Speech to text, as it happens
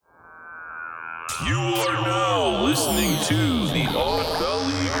You are now listening to the Odd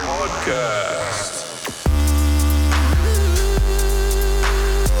Valley Podcast.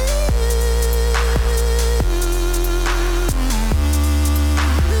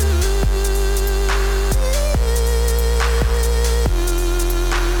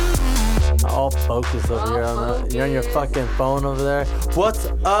 All focused over here you're on your fucking phone over there. What's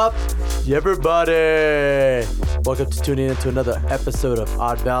up, everybody? Welcome to tuning into another episode of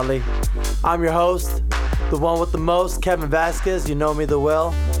Odd Valley. I'm your host, the one with the most, Kevin Vasquez. You know me the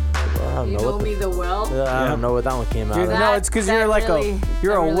well. I don't know what that one came out of. No, it's because you're like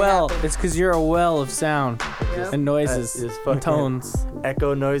you're a well. Happened. It's because you're a well of sound and noises It's and tones.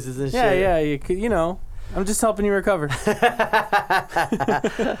 Echo noises and Yeah, shit. yeah. You know, I'm just helping you recover.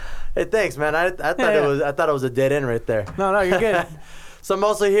 Hey, thanks, man. I thought it was a dead end right there. No, you're good. So I'm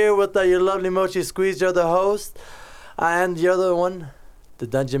also here with your lovely Mochi Squeeze. You're the host, and you're the one, the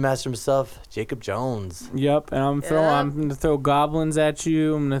dungeon master himself, Jacob Jones. Yep, and I'm gonna throw goblins at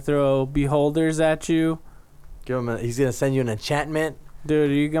you. I'm gonna throw beholders at you. He's gonna send you an enchantment.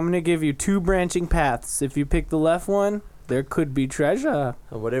 Dude, I'm gonna give you two branching paths. If you pick the left one, there could be treasure.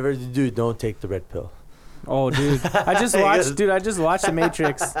 And whatever you do, don't take the red pill. Oh, dude. I just watched The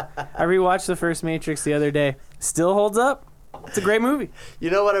Matrix. I rewatched the first Matrix the other day. Still holds up. It's a great movie. You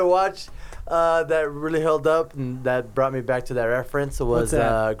know what I watched that really held up and that brought me back to that reference was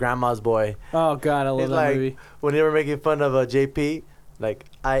Grandma's Boy. Oh, God, I love that movie. When they were making fun of JP, like,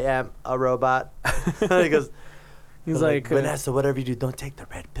 I am a robot. He goes, he's like Vanessa, whatever you do, don't take the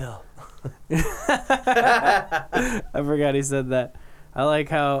red pill. I forgot he said that. I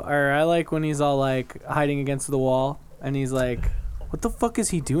like when he's all like hiding against the wall and he's like, what the fuck is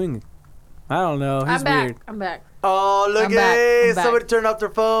he doing? I don't know. He's weird. I'm back. Oh, look I'm back. at I'm back. somebody turned off their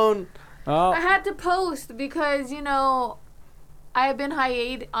phone. Oh, I had to post because, I have been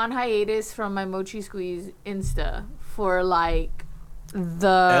on hiatus from my Mochi Squeeze Insta for like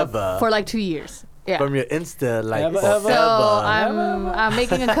 2 years. Yeah. From your Insta, like, Ever. forever. So I'm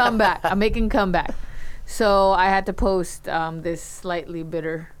making a comeback. So I had to post this slightly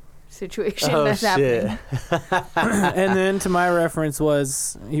bitter situation that's happening. and then to my reference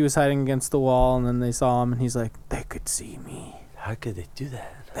was he was hiding against the wall and then they saw him and he's like, they could see me. How could they do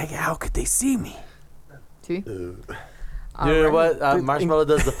that? Like, how could they see me? See? You know what? Marshmallow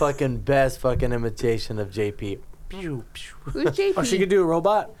does the fucking best fucking imitation of JP. Pew, pew. Who's JP? Oh, she could do a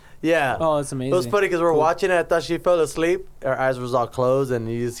robot? Yeah. Oh, that's amazing. It was funny because we're watching it. I thought she fell asleep. Her eyes was all closed,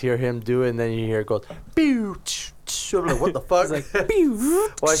 and you just hear him do it, and then you hear it goes, pew, ch, ch. I'm like, what the fuck? It's like, pew.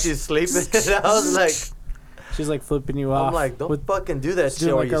 While she's sleeping. And I was like, she's like flipping you off. I'm like, don't fucking do that shit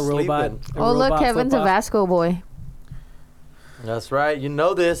while like you're a robot. sleeping. Oh, look, Kevin's a Vasco boy. That's right. You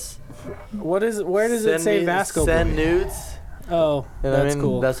know this. Where does it say Vasco? Send nudes. Oh, You know that's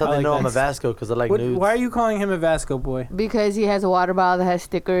cool. That's how I they like know that. I'm a Vasco, because I like nudes. Why are you calling him a Vasco boy? Because he has a water bottle that has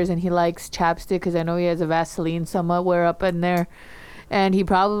stickers and he likes chapstick because I know he has a Vaseline somewhere up in there. And he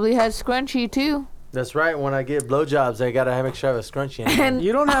probably has scrunchie too. That's right. When I get blowjobs, I gotta make sure I have a scrunchie in there. And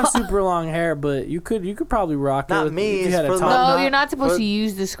You don't have super long hair, but you could probably rock it. Not with, me, if you it's had a for top the- no, you're not supposed to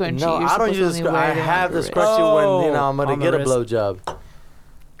use the scrunchie. No, You're I don't supposed use to the only scrunchie. wear I it have the on your scrunchie when I'm on gonna the get a wrist. blowjob.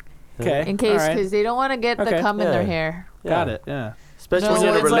 Okay. in case, all right. because they don't want to get the Okay. cum in Yeah. their hair. Got it. Yeah. Especially No, when you're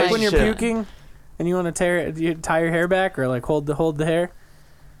in a It's like when relationship. you're puking and you want to tie your hair back or like hold the hair.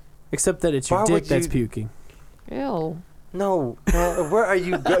 Except that it's your Why dick would that's you- puking. Ew. No, where are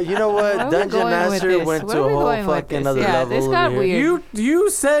you You know Where what? are we Dungeon going with Master this? went Where to are a we whole going with fucking this? other Yeah, level this over got here. weird. You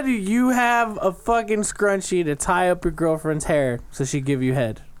said you have a fucking scrunchie to tie up your girlfriend's hair so she give you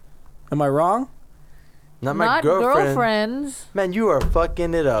head. Am I wrong? Not my Not girlfriend. girlfriends. Man, you are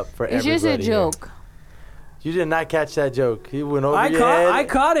fucking it up for It's everybody. just a joke. You did not catch that joke. He went over I your head.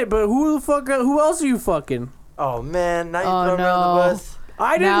 caught it, but who else are you fucking? Oh man, now you Oh, throw me under no. the bus.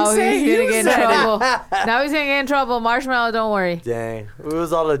 I didn't Now say he's you gonna get in said it. trouble. Now he's gonna get in trouble. Marshmallow, don't worry. Dang, it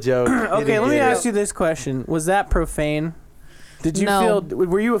was all a joke. Okay, let me ask you this question: was that profane? Did you No.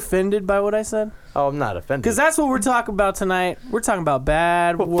 were you offended by what I said? Oh, I'm not offended. Because that's what we're talking about tonight. We're talking about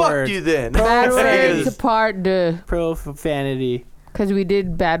bad well, words. fuck you then. Bad Because- words part deux. Profanity. Because we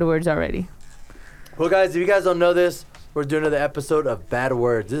did bad words already. Well, guys, if you guys don't know this, we're doing another episode of Bad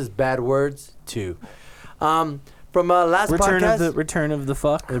Words. This is Bad Words 2. From last podcast, Return of the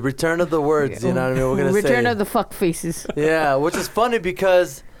fuck. the return of the words. You know what I mean? We're gonna Return say. of the fuck faces. Yeah, which is funny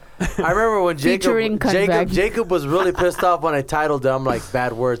because I remember when Featuring Cutback. Jacob was really pissed off when I titled them like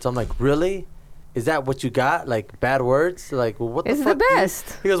Bad Words. I'm like, really? Is that what you got? Like bad words? Like, well, what the It's fuck? the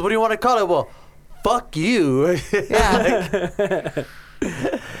best. He goes, what do you want to call it? Well, fuck you. Yeah.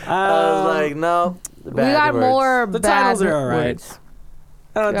 I was like, no. We got more The bad titles are all right. words.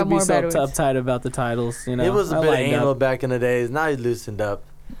 I don't have Got to be more so bad words. uptight about the titles, you know. It was a I bit lightened anal up. back in the days. Now he's loosened up.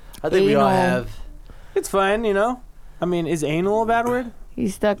 I think we all Anal. have. It's fine, you know. I mean, is anal a bad word? He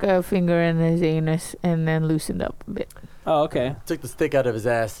stuck a finger in his anus and then loosened up a bit. Oh, okay. Took the stick out of his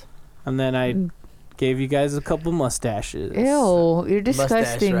ass. And then I gave you guys a couple mustaches. Ew, you're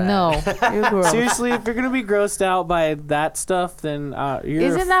disgusting. rat. No, you're gross. Seriously, if you're gonna be grossed out by that stuff, then you're.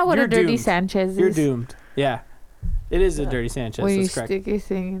 Isn't that what you're a dirty doomed. Sanchez is? You're doomed. Yeah, it is a dirty Sanchez. When you That's correct. stick your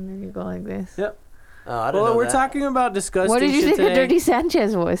thing and then you go like this. Yep. Oh, I didn't Well, know we're that. talking about disgusting What did you shit think today. a dirty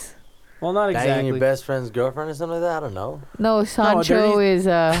Sanchez was? Well, not Banging exactly. your best friend's girlfriend or something like that? I don't know. No, Sancho dirty- is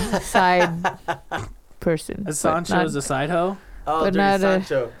a side person. A Sancho is a side hoe. Oh, But dirty not a-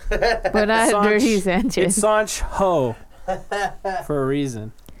 Sancho. but not a Sanch- dirty It's Sanchez. Sancho for a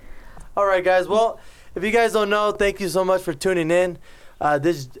reason. All right, guys. Well, if you guys don't know, thank you so much for tuning in.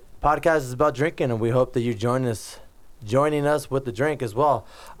 This podcast is about drinking, and we hope that you joining us with the drink as well.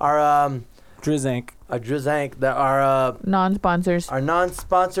 Our Drizank. Drizank, that our Non-sponsors. our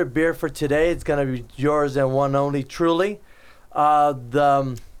non-sponsor beer for today. It's gonna be yours and one only, truly.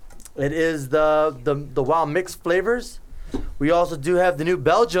 It is the Wild Mixed flavors. We also do have the New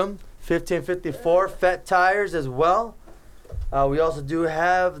Belgium 1554 Fat Tires as well. We also do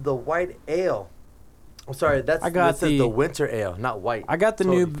have the White Ale. I'm sorry, I got this is the Winter Ale, not white. I got the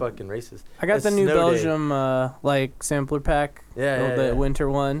Totally new. fucking racist. I got It's the New Snow Day. Belgium like sampler pack. Yeah, the yeah. winter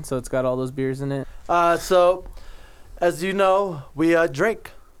one, so it's got all those beers in it. So, as you know, we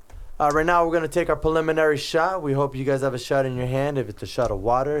drink. Right now, we're going to take our preliminary shot. We hope you guys have a shot in your hand. If it's a shot of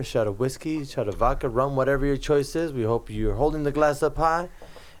water, a shot of whiskey, a shot of vodka, rum, whatever your choice is, we hope you're holding the glass up high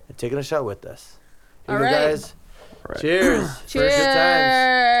and taking a shot with us. Here All you go, right. guys. Cheers. For Cheers. good times.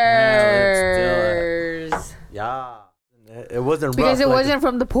 let's Yeah. It wasn't Because rough it like wasn't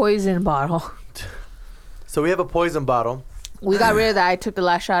from the poison bottle. So we have a poison bottle. We got rid of that. I took the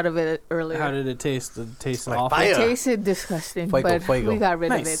last shot of it earlier. How did it taste? Did it taste Like awful? fire. It tasted disgusting, Fuego, but fuego. we got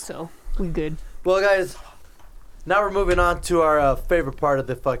rid of Nice. it, so we good. Well, guys, now we're moving on to our favorite part of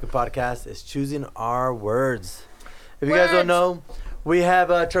the fucking podcast is choosing our words. If you guys don't Words. know, we have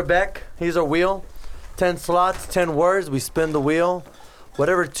Trebek. He's our wheel. 10 slots, 10 words. We spin the wheel.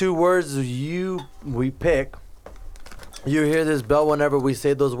 Whatever 2 words we pick, you hear this bell whenever we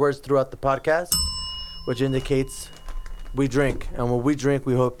say those words throughout the podcast, which indicates we drink. And when we drink,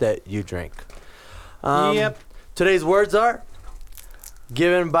 we hope that you drink. Yep. Today's words are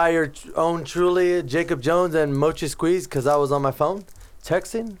given by your own truly Jacob Jones and Mochi Squeeze, because I was on my phone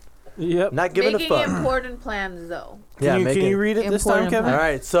texting, Yep. not giving Making a fuck. important plans, though. Can making. you read it this time, Important Kevin? All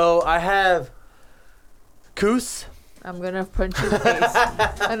right, so I have Koos. I'm gonna punch you in the face.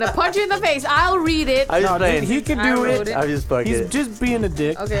 I'm gonna punch you in the face. I'll read it. I just No, playing. dude, he could I do wrote it. it. I just fucking He's it. just being a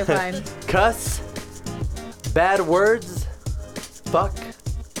dick. Okay, fine. Cuss, bad words, fuck,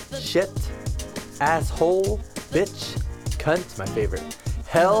 shit, asshole, bitch, cunt. My favorite.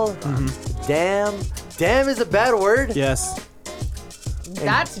 Hell, damn. Damn is a bad word. Yes.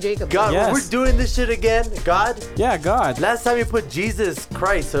 That's Jacob. God, Yes. we're doing this shit again. God. Yeah, God. Last time you put Jesus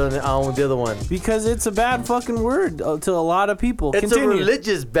Christ on the other one. Because it's a bad fucking word to a lot of people. It's Continue. a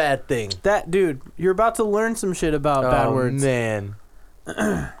religious bad thing. That dude, you're about to learn some shit about bad Oh, words. man.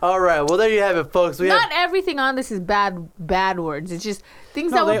 All right, well there you have it, folks. We have Not everything on this is bad words. It's just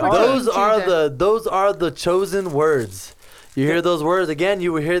things No, that they were are. pertaining those to are the chosen words. You hear those words again,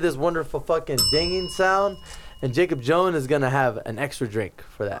 you will hear this wonderful fucking dinging sound, and Jacob Jones is gonna have an extra drink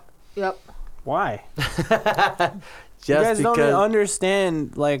for that. Yep. Why? Just You guys don't because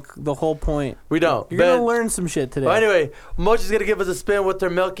understand like the whole point. we don't. You're But- gonna learn some shit today. Well, anyway, Mochi's gonna give us a spin with her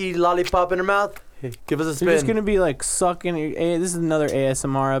milky lollipop in her mouth. Hey, give us a spin. You're just gonna be like sucking. This is another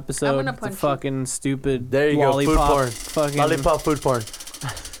ASMR episode. gonna The punch you. fucking stupid. There you go, food lollipop, porn. Fucking Lollipop food porn.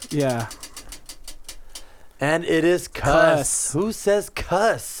 Yeah. And it is cuss. Who says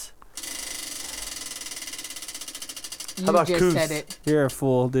cuss? You about just Coos? said it. You're a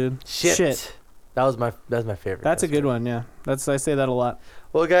fool, dude. Shit. That's my favorite. That's a good one. Yeah. I say that a lot.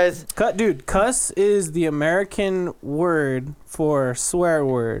 Well, guys, Cuss is the American word for swear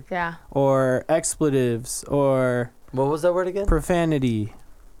word Yeah. or expletives or what was that word again? profanity.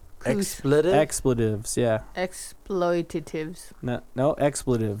 Expletive. Expletives. Yeah. Exploitatives. No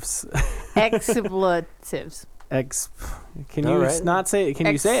expletives. Expletives. Can All you right. not say it? Can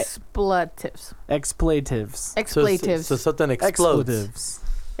you say it? Expletives. Expletives. Expletives. So something explodes. Expletives.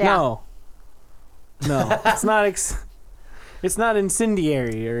 Yeah. No. It's not. It's not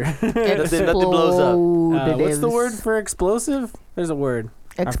incendiary or. Nothing blows up. What's the word Explodatives. for explosive? There's a word.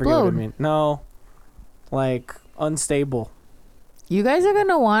 I forget what it Explode. means. No, like unstable. You guys are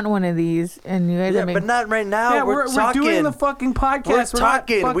gonna want one of these, and you guys Yeah, are but not right now. Yeah, we're talking. doing the fucking podcast. We're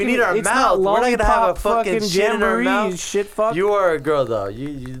talking. Not We need our it's mouth. We're not gonna have a lollipop fucking shit in our jamboree, mouth. Shit, fuck. You are a girl though. You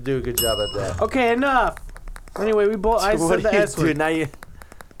do a good job at that. Okay, enough. Anyway, we both. I So said the S do? word. Now you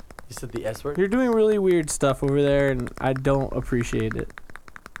said the S word. You're doing really weird stuff over there, and I don't appreciate it.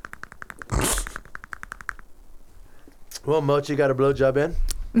 Well, Mochi got a blowjob in.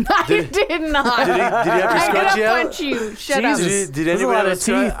 I did not. Did he have your I'm gonna scrunchie out? punch you. Shut up. Jesus. Did There's a anybody lot have of a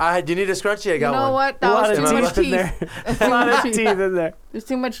scrunchie? teeth. Do you need a scrunchie? I You got know one. what? A That lot was of too teeth much in teeth. there. A lot of teeth in there. There's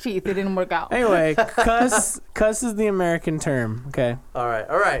too much teeth. It didn't work out. Anyway, cuss is the American term. Okay. All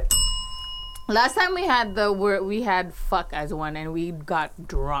right. Last time we had we had fuck as one, and we got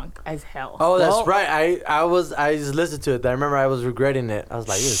drunk as hell. Oh, that's Well- right. I just listened to it. I remember I was regretting it. I was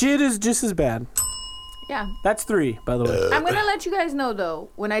like, ew. Shit is just as bad. Yeah. That's 3, by the way. I'm gonna let you guys know though.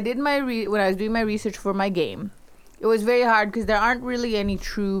 When I did when I was doing my research for my game, it was very hard because there aren't really any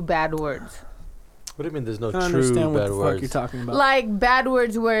true bad words. What do you mean? There's no I don't true understand what bad the words? fuck you're talking about. Like bad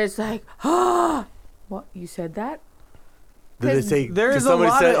words where it's like, what you said that? Did they say? There's Did somebody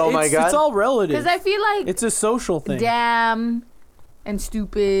a lot said, of, "Oh my god"? It's all relative. Because I feel like It's a social thing. damn and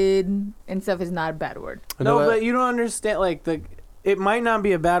stupid and stuff is not a bad word. You know No, what? but you don't understand. Like it might not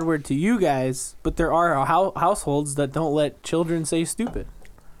be a bad word to you guys, but there are households that don't let children say stupid.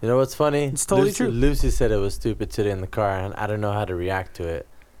 You know what's funny? It's totally true. Lucy said it was stupid today in the car, and I don't know how to react to it.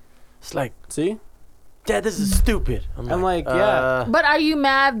 It's like, See? Dad, this is stupid. I'm like, yeah. But are you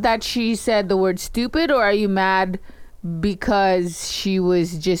mad that she said the word stupid, or are you mad because she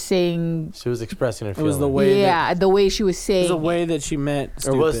was just saying? She was expressing her It feelings. was the way. The way she was It saying. was a way that she meant It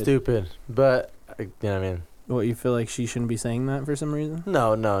stupid. was stupid, but you know what I mean. What, you feel like she shouldn't be saying that for some reason?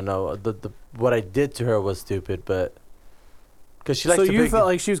 No. The what I did to her was stupid, but because she likes So to you pick- felt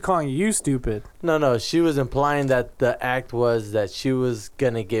like she was calling you stupid. No. She was implying that the act was that she was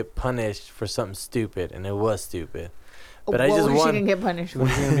gonna get punished for something stupid, and it was stupid. But I what just was she want gonna get punished for?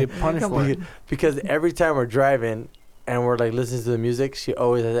 What's going to be punished Come for? on. because every time we're driving and we're like listening to the music, she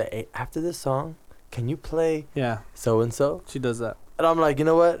always has hey, after this song, can you play Yeah, so and so? she does that. And I'm like, you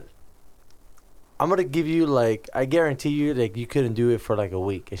know what? I'm gonna give you like I guarantee you like you couldn't do it for like a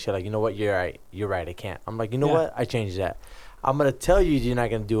week. And she's like, you know what? You're right. I can't. I'm like, you know Yeah. what? I changed that. I'm gonna tell you you're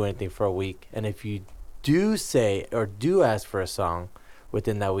not gonna do anything for a week. And if you do say or do ask for a song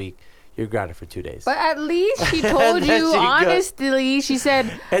within that week, you're grounded for 2 days. But at least she told Then you she goes- honestly. She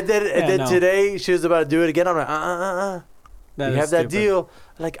said, And then no. today she was about to do it again. I'm like, That you is have that stupid. deal.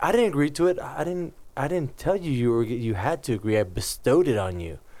 Like I didn't agree to it. I didn't tell you you had to agree. I bestowed it on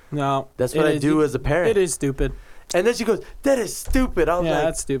you. No, That's what it I is- do as a parent. It is stupid. And then she goes, "That is stupid." I was Yeah, like,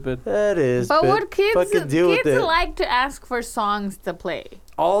 that's stupid. "That is." but what fucking deal with kids it like to ask for songs to play.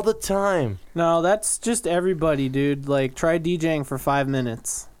 all the time. No, that's just everybody, dude. Like, try DJing for 5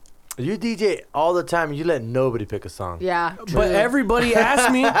 minutes. You DJ all the time. And you let nobody pick a song. Yeah, But true. everybody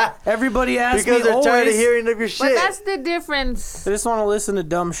asks me. Everybody asks because me they're always. tired of hearing of your But shit. that's the difference. They just want to listen to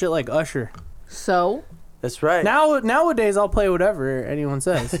dumb shit like Usher. So That's right. Nowadays, I'll play whatever anyone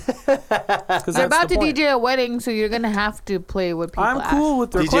says. Because you're about to DJ a wedding, so you're gonna have to play what people I'm ask. cool with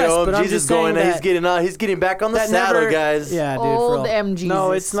DJ requests, but I'm OMG's just is going. saying He's getting back on the that saddle, never- guys. Yeah, dude. Old for real. M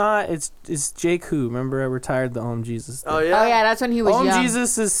No, Jesus. it's not. It's Jake Who. Remember, I retired the OM Jesus. Oh thing. yeah. Oh yeah, that's when he was OM young.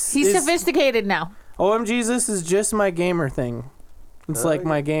 Jesus is He's is, sophisticated now. OM Jesus is just my gamer thing. It's Oh, like yeah.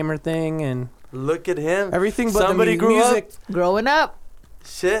 my gamer thing and Look at him. everything but Somebody the grew music. Growing up.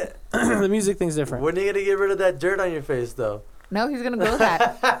 Shit. The music thing's different. When are you gonna get rid of that dirt on your face, though? No, he's gonna grow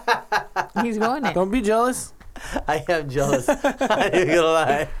that. He's growing it. Don't be jealous. I am jealous. I ain't gonna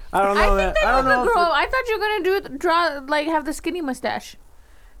lie. I don't I know think that. they I don't know. want if to grow. I thought you were gonna have the skinny mustache,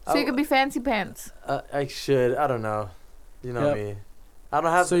 so you Oh. could be fancy pants. I should. I don't know. You know Yep. me. I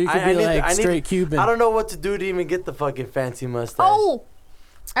don't have. so you could I be need- like I need- straight Cuban. I don't know what to do to even get the fucking fancy mustache. Oh,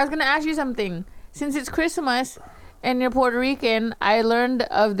 I was gonna ask you something. Since it's Christmas and you're Puerto Rican, I learned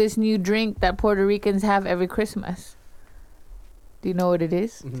of this new drink that Puerto Ricans have every Christmas. Do you know what it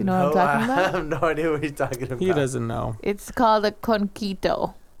is? Do you know what I'm talking I about? have no idea what you're talking about. He doesn't know. It's called a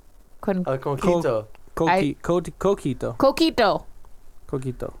conquito. A conquito. Coquito. Coquito.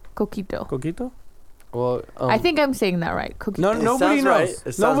 Coquito. Coquito. Coquito? Well, I think I'm saying that right. Coquito. No, It nobody sounds knows. right.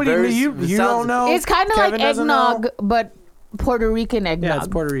 It sounds Nobody. very- You it you sounds- don't know. It's kind of like Kevin doesn't know. eggnog, but Puerto Rican eggnog. Yeah, it's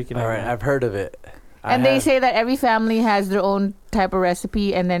Puerto Rican. all right, eggnog. I've heard of it. And they say that every family has their own type of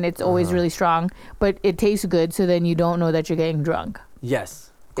recipe, and then it's always Uh-huh. really strong, but it tastes good, so then you don't know that you're getting drunk. Yes.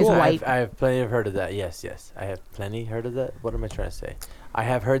 It's white. I have plenty of heard of that. Yes. I have plenty heard of that. What am I trying to say? I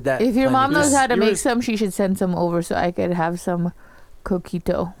have heard that. If your plenty mom of knows times. how to you make were- some, she should send some over so I could have some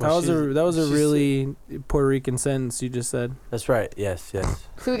coquito. That was a she's- really Puerto Rican sentence you just said. That's right. Yes.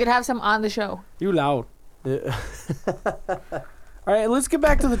 So we could have some on the show. You loud. Yeah. All right, let's get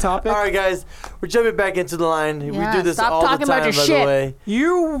back to the topic. All right, guys, we're jumping back into the line. Yeah, we do this stop all the talking time, about your by shit. the way.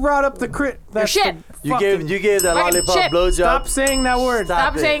 You brought up the crit. Your shit. You gave that Fucking lollipop shit. blowjob. Stop saying that word.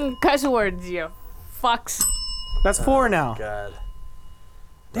 Stop it. saying cuss words, you fucks. That's 4 now. God.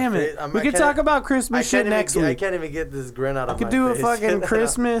 Damn it. I We could can't- talk about I Christmas can't shit even next I week. can't even get this grin out of We my could do a face. fucking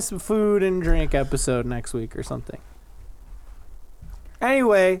Christmas food and drink episode next week or something.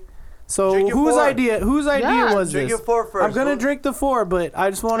 Anyway, so Drink your whose four. idea Yeah, was Drink this? your 4 first. I'm gonna drink the 4, but I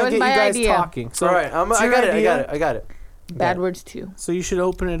just want It to was get you my guys idea. talking. So All right, it's I your got it. idea. I got it. Bad words too. So you should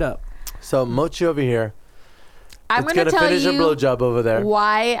open it up. So Mochi over here. I'm it's gonna tell finish a you blowjob over there.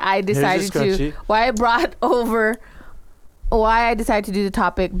 why I decided your to. scrunchie. Why I decided to do the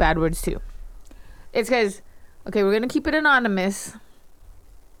topic bad words too. It's because, okay, we're gonna keep it anonymous,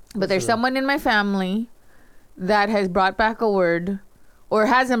 but there's someone in my family that has brought back a word, or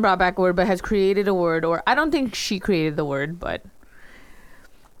hasn't brought back a word, but has created a word, or I don't think she created the word, but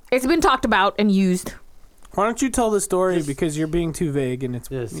it's been talked about and used. Why don't you tell the story Just- because you're being too vague and it's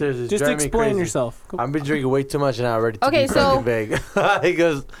Yeah, seriously, it's just driving me explain crazy. yourself. Go. I've been drinking way too much now already to Okay, be so- fucking vague. He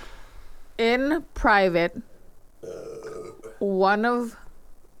goes, In private, one of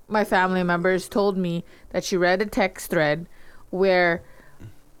my family members told me that she read a text thread where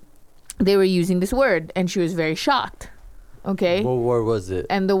they were using this word and she was very shocked. Okay? what word was it?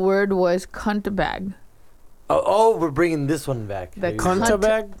 And the word was cunt bag. Oh, we're bringing this one back. The Cunt cunt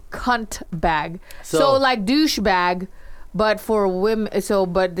bag? Cunt bag. So, So- like douche bag, but for women. So,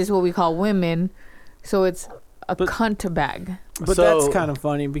 but this is what we call women. So it's a But- cunt bag. But So- that's kind of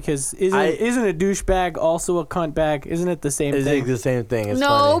funny because isn't a douchebag also a cunt bag? Isn't it the same It's thing? the same thing. It's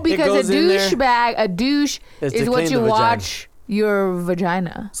No, funny. because goes a in there. douche bag, a douche It's is to what clean you the vagina. watch your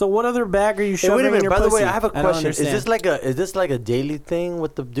vagina. So what other bag are you Hey, shoving wait a in minute. your By the pussy? way, I have a don't question. Is understand. this like a daily thing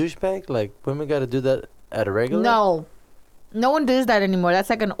with the douchebag? Like women got to do that at a regular? No. No one does that anymore. That's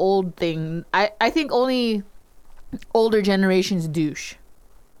like an old thing. I think only older generations douche.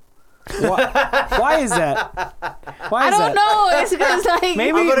 Why is that? Why I is don't that? know. It's because like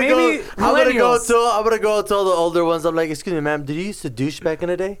Maybe I'm gonna millennials. I'm gonna go tell the older ones. I'm like, excuse me, ma'am. Did you used to douche back in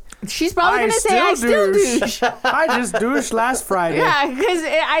the day? she's probably I gonna say I still douche. I just douched last Friday. Yeah, because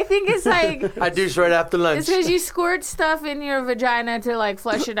I think it's like I douche right after lunch. it's because you squirt stuff in your vagina to like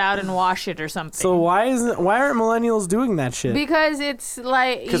flush it out and wash it or something. So why aren't millennials doing that shit? because it's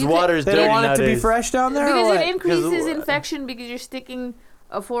like Because you could- water is They dirty don't want it to be nowadays. fresh down there. or because what? it increases 'Cause- infection because you're sticking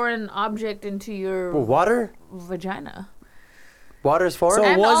a foreign object into your Well, water? vagina. Water is foreign? So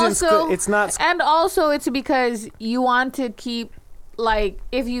And it wasn't. also- It's not. And also, it's because you want to keep, like,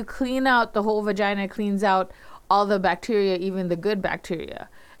 if you clean out the whole vagina, it cleans out all the bacteria, even the good bacteria.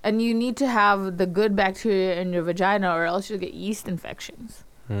 And you need to have the good bacteria in your vagina, or else you'll get yeast infections.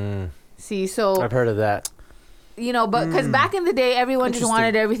 See, so I've heard of that. you know, but because back in the day, everyone just Interesting.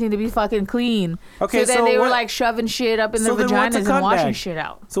 wanted everything to be fucking clean. Okay, so then so they were what- like shoving shit up in So their then what's a vaginas cunt and washing bag? shit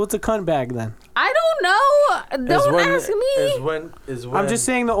out. So it's a cunt bag then. I don't know. Don't ask me. Is when I'm just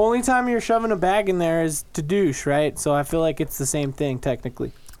saying the only time you're shoving a bag in there is to douche, right? So I feel like it's the same thing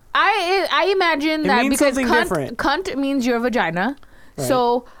technically. I imagine It that means because something different. cunt means your vagina. Right.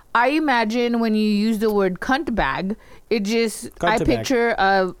 So I imagine when you use the word cunt bag, it just Cunt bag. picture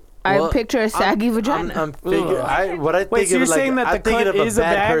a saggy vagina. I'm figuring. What I think Wait, so of you're like, saying that I'm the thinking cunt of a is a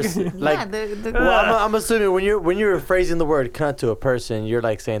bad bag? person. Like, yeah, the well, I'm assuming when you're phrasing the word cunt to a person, you're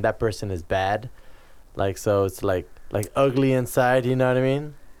like saying that person is bad. Like, so it's like ugly inside. You know what I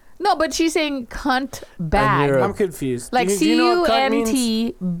mean? no, but she's saying cunt bag, you're a- I'm confused. like Do you know what cunt means?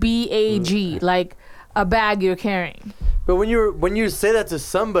 CUNTBAG, like a bag you're carrying. But when you say that to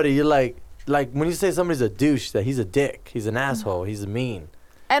somebody, you're like when you say somebody's a douche, that he's a dick, he's an asshole, he's mean.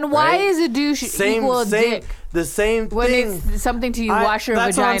 And why Right? is a douche equal dick the same when thing. it's something to you wash your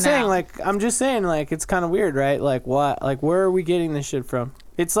that's vagina? what I'm saying. out? Like I'm just saying, like it's kind of weird, right? Like what? Like where are we getting this shit from?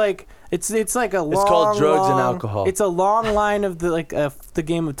 It's like it's like a long. called drugs and long- alcohol. It's a long line of the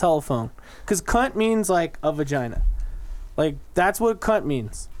game of telephone. Because cunt means like a vagina. Like that's what cunt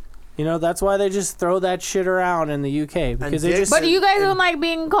means. You know, that's why they just throw that shit around in the UK because they dick- just. But you guys don't like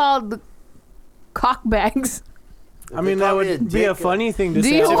being called cock bags. I mean, that would be a funny thing to Do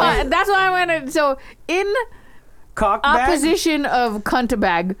say. you out loud. want? That's why I'm gonna. So in Cock bag? opposition of cunt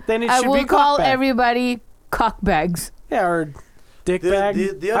bag, Then it I should will be cock call bag. everybody cock bags. Yeah, or dick The- bag.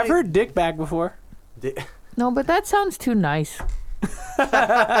 the I've only- heard dick bag before. No, but that sounds too nice.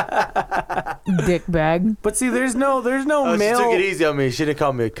 Dick bag. But see, there's no Oh, she male. took it easy on me. She didn't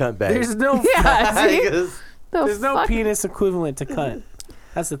call me a cunt bag. There's no Yeah. See? There's no fuck? penis equivalent to cunt.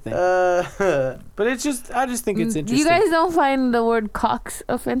 That's the thing. But I just think it's interesting. You guys don't find the word cocks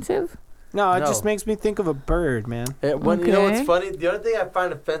offensive? No, it No. just makes me think of a bird, man. You know what's Okay. funny? The only thing I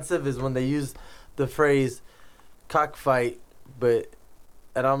find offensive is when they use the phrase cockfight, and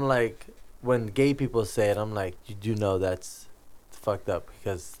I'm like, when gay people say it, I'm like, you do know that's fucked up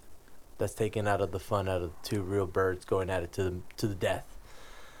because that's taken out of the fun out of two real birds going at it to the death.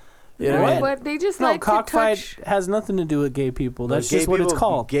 You know what I mean? But they just No, like to cockfight touch. has nothing to do with gay people. Like, That's gay just what it's people-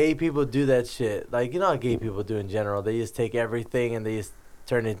 called. Gay people do that shit. Like, you know how gay people do in general. They just take everything and they just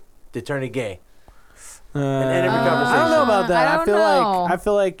turn it gay. every I don't know about that. I I, don't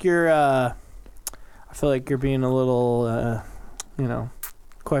feel know. like you're being a little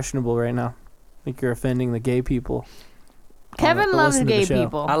questionable right now. Like you're offending the gay people. Kevin that loves listen to the gay show.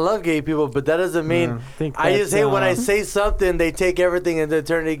 people. I love gay people, but that doesn't mean... I just that's, hate when I say something, they take everything and they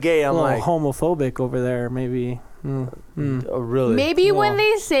turn it gay. a I'm little like, homophobic over there, maybe. oh, really? Maybe when Well.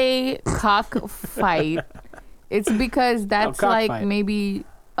 they say cockfight, it's because that's like cockfight. maybe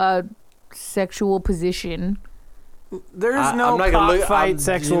a sexual position. There's I'm no not gonna look- cockfight I'm-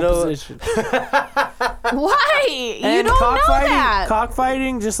 sexual you know- position. Why? You And don't know cockfighting, that.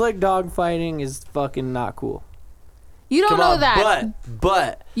 cockfighting, just like dog fighting, is fucking not cool. You don't Come know on, that.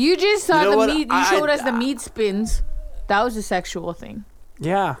 but You just saw You know the what? meat. You I- showed us the meat spins. That was a sexual thing.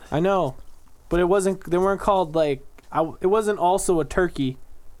 Yeah, I know, but it wasn't. They weren't called like. It wasn't also a turkey,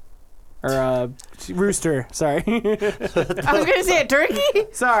 or a rooster. Sorry, I was gonna say a turkey.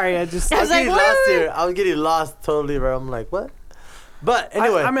 sorry. I just. I was I'm like, getting what? lost here. I'm getting lost totally. Where I'm like, what? But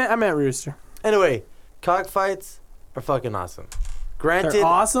anyway, I meant rooster. anyway, cockfights are fucking awesome. Granted, They're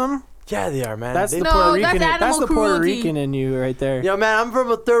awesome. yeah, they are, man. That's They- the No, Puerto that's Rican. That's animal the Puerto cruelty. Rican in you right there. Yo, man, I'm from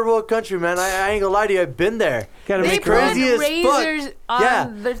a third world country, man. I ain't gonna lie to you. I've been there. Gotta They make put crazy as fuck. razors on Yeah,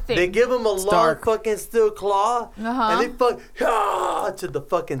 their thing. They give them a long dark. fucking steel claw, Uh-huh. and they to the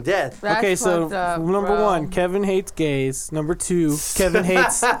fucking death. That's Okay, so fucked up, number bro. 1, Kevin hates gays. Number 2, Kevin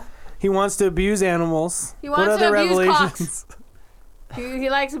hates. He wants to abuse animals. He What wants to other abuse revelations? He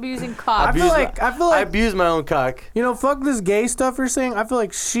likes abusing I cocks. feel like I abuse my own cock. fuck this gay stuff you're saying. I feel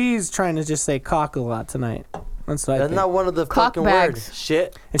like she's trying to just say cock a lot tonight. That's what I That's think. not one of the Cock fucking bags. words.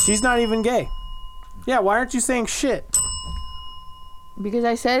 Shit. And she's not even gay. Yeah, why aren't you saying shit? Because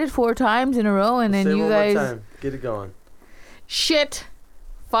I said it 4 times in a row, and then Say it you one guys more time. Get it going. shit,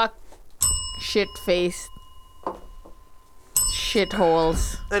 fuck, shit face, shit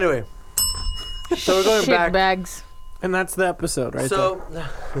holes, Anyway, so we're going shit back. bags. And that's the episode right So,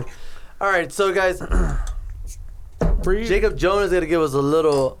 all right. So, guys, there. Bree- Jacob Jones is gonna give us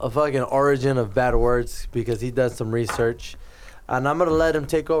a fucking origin of bad words because he does some research, and I'm gonna let him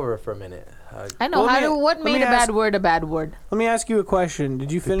take over for a minute. I know Well, what let me made a ask- bad word a bad word. Let me ask you a question.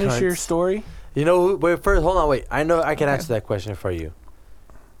 Did you finish your cunts. story? You know, wait, first, hold on, wait. I know I can answer that question for you.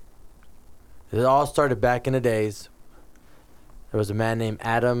 It all started back in the days. There was a man named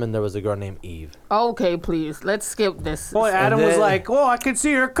Adam and there was a girl named Eve. Okay, please, let's skip this. Boy, Adam was then- like, "Oh, I can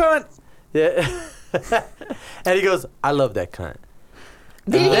see her cunt." Yeah. And he goes, I love that cunt.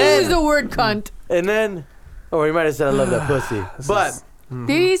 Did he then- use the word cunt? And then, or he might have said, I love that pussy. But, Did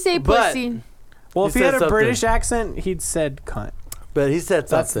he say But- pussy? Well, He if he said had a something. British accent, he'd said cunt. he said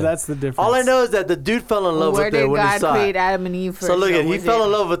That's something. that's the difference. All I know is that the dude fell in love Where with it did when he God saw create it. Adam and Eve first? So look at, he Was fell it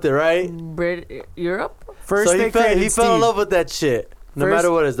in love with it, right? Europe? First So they he fell created in Steve. love with that shit. No First-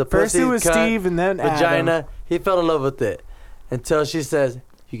 matter what it is. The First pussy, it was cunt, Steve, and then vagina. Adam. He fell in love with it. Until she says,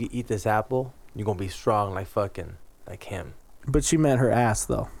 you can eat this apple. You're going to be strong like him. But she meant her ass,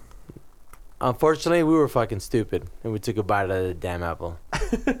 though. Unfortunately, we were fucking stupid. And we took a bite out of the damn apple.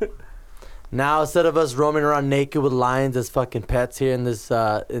 Now, instead of us roaming around naked with lions as fucking pets here in this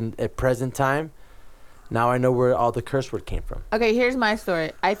at present time, now I know where all the curse word came from. Okay, here's my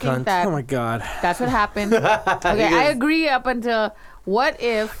story. I think Cunt. that Oh my God. that's what happened. Okay, I agree up until what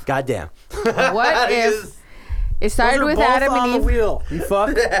if Goddamn. what if it started Those are with both Adam on and the Eve? wheel. You fuck.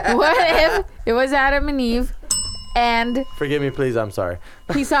 What if it was Adam and Eve and Forgive me, please. I'm sorry.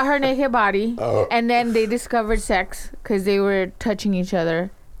 he saw her naked body and then they discovered sex because they were touching each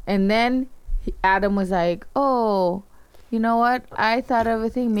other, and then Adam was like, oh, you know what, I thought of a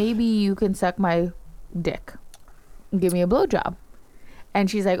thing, maybe you can suck my dick, give me a blowjob. And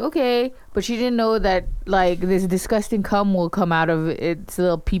she's like, okay, but she didn't know that like this disgusting cum will come out of its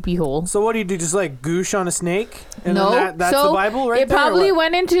little pee-pee hole. So what do you do? Just like goosh on a snake? And No, then that's so the Bible right it there? or probably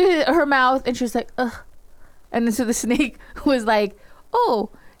what? went into her mouth, and she was like, ugh. And then so the snake was like, oh,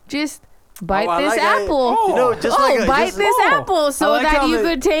 just bite I this like how- apple. You know, just like a- bite just- this Oh, apple so I like that how you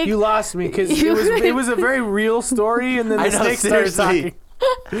could take. You lost me because You it could- was a very real story, and then I the know, snake started seriously. talking.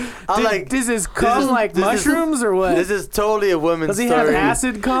 I'm like, does his cum like this is- mushrooms or what? this is totally a woman's Does he story. have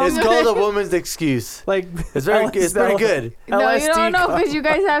acid cum? It's called a woman's excuse. Like It's it's pretty good. No, you LSD don't know cum. because you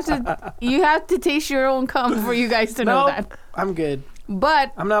guys have to taste your own cum for you guys to know Nope. that. I'm good.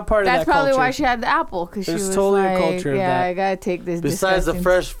 But I'm not part of that's that probably culture. why she had the apple because she There's was totally a like, culture of yeah, that. I gotta take this. Besides the disgusting-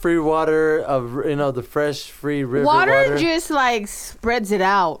 fresh, free water of the fresh, free river water just like spreads it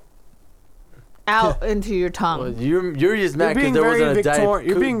out into your tongue. Well, you're just mad being because there very wasn't a Victor-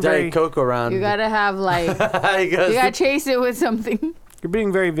 you're being very- Diet Coke around. You gotta have like you you gotta chase it with something. You're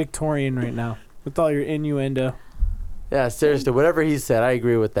being very Victorian right now with all your innuendo. Yeah, seriously, whatever he said, I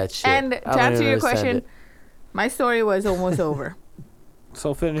agree with that shit. And I to don't answer even your understand question, it. my story was almost over.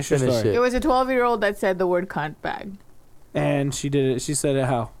 So finish your Finish story. it. It was a 12-year-old that said the word cunt bag. And she did it. She said it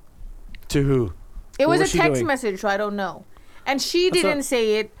how? To who? It What was a was she text doing? message, so I don't know. And she That's didn't what-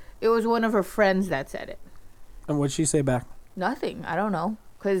 say it. It was one of her friends that said it. And what'd she say back? Nothing. I don't know.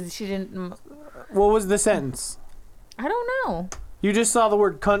 Because she didn't. What was the sentence? I don't know. You just saw the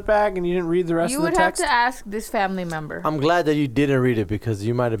word cunt bag and you didn't read the rest You of the would have text? to ask this family member. I'm glad that you didn't read it because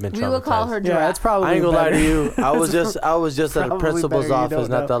you might have been traumatized. We will call her Yeah, giraffe. that's probably I ain't gonna lie better. to you. I was just at a Probably principal's better you office don't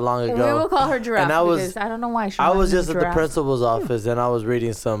not know. that long We will ago. call her giraffe And I was- because I don't know why she I was reminds me just of at the giraffe. principal's office and I was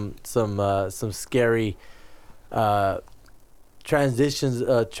reading some scary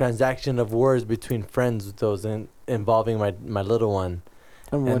transaction of words between friends with those involving my little one.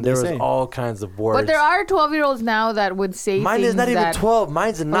 And And what'd there they was say? all kinds of words. But there are 12-year-olds now that would say Mine things is not even that, 12.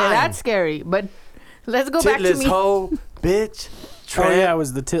 Mine's a 9. Okay, that's scary. But let's go back to Titless me. hoe, bitch, Oh tramp. yeah, it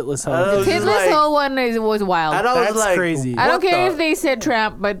was the titless I hoe. was just Titless like- hoe one was wild. And I was That's like, crazy. I don't what care the- if they said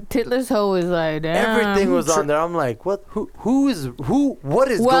tramp, but titless hoe is like, damn. Everything was on there. I'm like, what?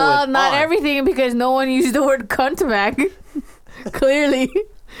 What is Well, going not on? everything because no one used the word cunt bag. Clearly.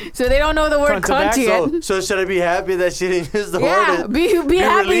 So they don't know the word Cunt cunt yet. So should I be happy that she didn't use the Yeah, word? be happy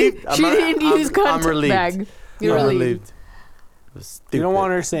relieved? she I'm- didn't I'm- use cunt I'm relieved. bag. You're I'm relieved. It was You don't stupid.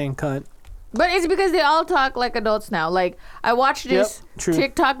 want her saying cunt. But it's because they all talk like adults now. Like, I watched this true.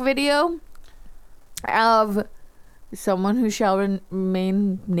 TikTok video of someone who shall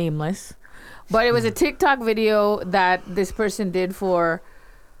remain nameless. But it was a TikTok video that this person did for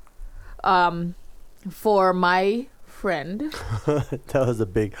my friend, That was a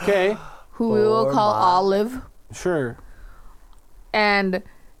big. Okay, who we will For call my- Olive. sure. And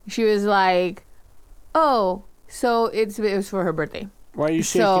she was like, oh, so it was for her birthday. Why are you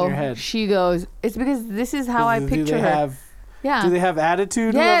shaking So your head? she goes, it's because this is how I Do picture they her. have? Yeah. Do they have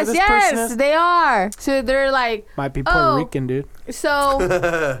attitude? Whoever Yes, this person yes, is? they are. So they're like, Might be Puerto Oh. Rican, dude.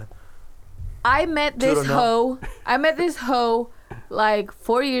 so I met this Toodle hoe. I met this hoe like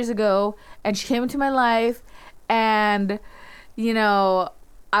 4 years ago, and she came into my life, and you know,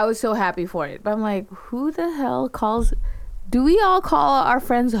 I was so happy for it. But I'm like, who the hell calls? Do we all call our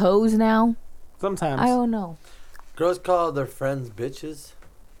friends hoes now? Sometimes. I don't know. Girls call their friends bitches.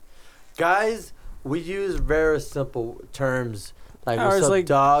 Guys, we use very simple terms like Or what's it's up, like-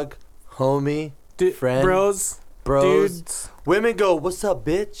 dog, homie, Bros, friend, bros. dudes. Women go, what's up,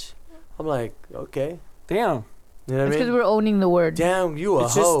 bitch? I'm like, okay. Damn. You know what It's I because mean? we're owning the word. Damn, you a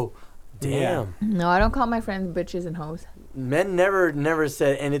It's just- hoe. Yeah. Damn. No, I don't call my friends bitches and hoes. Men never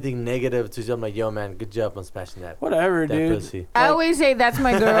said anything negative to you. I'm like, yo, man, good job on smashing that. Whatever, That dude. pussy. I Like- always say that's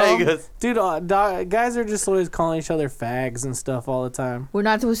my He girl. goes, Dude, guys are just always calling each other fags and stuff all the time. We're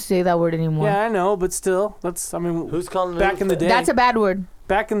not supposed to say that word anymore. Yeah, I know, but still, I mean, who's calling back who? in the day, That's a bad word.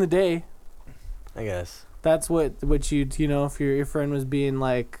 back in the day, I guess. that's what you know, if your friend was being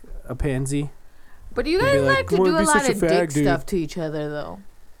like a pansy, But you They'd guys be like, like to "Come on, do a be lot such a of fag, dick dude." stuff to each other, though.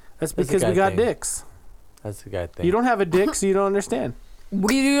 that's That's a because we guy got thing. dicks. That's the guy thing. You don't have a dick, so you don't understand.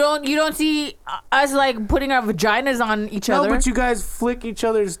 You don't see us like putting our vaginas on each No, other. but you guys flick each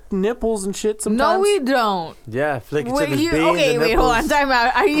other's nipples and shit sometimes. No, we don't. Yeah, flick each Wait, other's beans okay, and wait, hold on, nipples. time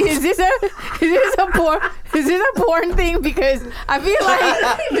out. Is this a porn thing? Because I feel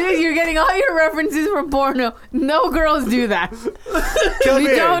like dude, you're getting all your references from porno. No girls do that. Come We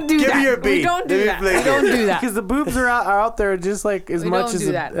here. don't do Give that. me your We beat. don't do Let me that. flick We it. don't do that. Because the boobs are out there just like as We much don't as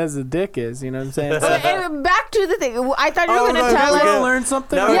do that. as a dick is. You know what I'm saying? And back to the thing. I thought you were Oh, gonna no, tell no, You no. us. wanna learn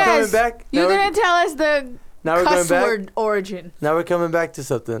something? Now we're Yes, coming back. you're Now gonna tell us the Now we're going cuss back. word origin. Now we're coming back to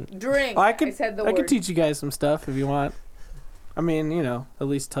something. Drink. I could said the I word. could teach you guys some stuff if you want. I mean, you know, at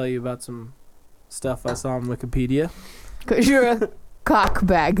least tell you about some stuff I saw on Wikipedia. Cause you're a cock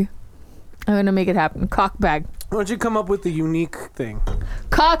bag. I'm gonna make it happen. Cock bag. Why don't you come up with a unique thing?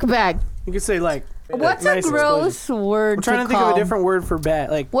 Cock bag. You could say like. What's nice a gross word I'm trying to think call? of a different word for bad.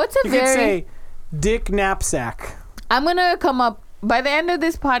 Like What's a you could very? say, dick knapsack. I'm gonna come up by the end of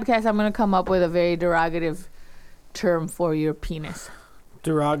this podcast. I'm gonna come up with a very derogative term for your penis.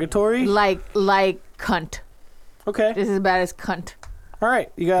 Derogatory? Like cunt. Okay. Just as bad as cunt. All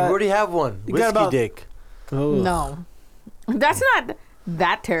right. You You got. already have one. you got Whiskey about- dick. Oh. No. That's not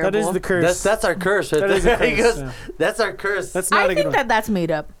that terrible. That is the curse. That's our curse. Right That there. is a curse, He goes, yeah. That's our curse. That's not I a good think one. that that's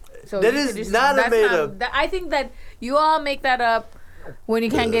made up. So That you is could not a that's made up. I think that you all make that up when you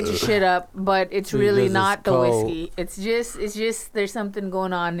can't get your shit up, but it's really Because not it's the cold. whiskey. It's just there's something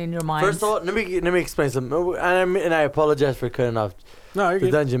going on in your mind. First of all, let me explain something. And I apologize for cutting off No, you're the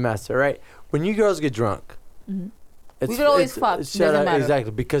good. dungeon master. Right? When you girls get drunk, We could always fuck. Doesn't matter.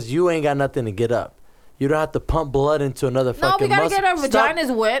 Exactly, because you ain't got nothing to get up. You don't have to pump blood into another no, fucking we gotta muscle. get our Stop.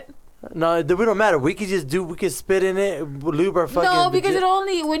 vaginas wet. No, we don't matter. We could spit in it, lube our fucking. No, because it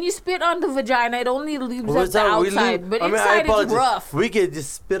only when you spit on the vagina, it only lubes Well, up it's the not- we outside, lube- but I mean, I inside it's apologize. rough. We could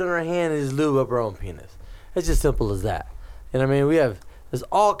just spit on our hand and just lube up our own penis. It's just simple as that. You know what I mean? There's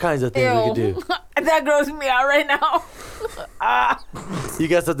all kinds of things we could do. That grosses me out right now. You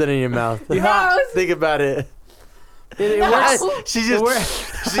got something in your mouth. Gross. Think about it. It works. she just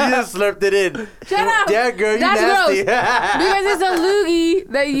slurped it in. Shut up. Yeah, girl, you That's nasty. Because it's a loogie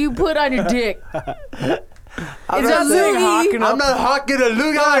that you put on your dick. I'm It's not a saying loogie. hawking I'm not hawking a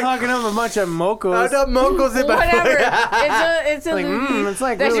loogie. I'm hawking up a bunch of I mocos. got mocos in my Whatever. It's a Like, loogie. it's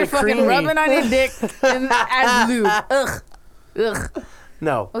like that really you're fucking creamy. rubbing on your dick and as lube. Ugh. Ugh.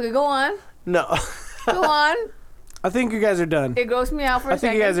 No, Okay, go on. no. Go on. I think you guys are done. It grossed me out for a I think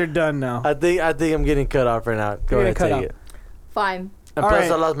second. you guys are done now. I think I'm getting cut off right now. Go You're ahead, getting take cut it. Fine. And All plus,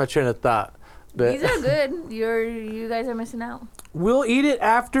 right. I lost my train of thought. But These are good. You guys are missing out. We'll eat it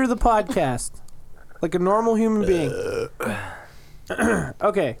after the podcast, like a normal human being.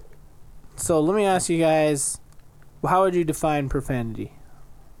 Okay, so let me ask you guys, how would you define profanity?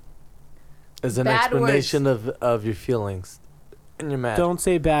 it's an Bad explanation of your feelings and your mad. Don't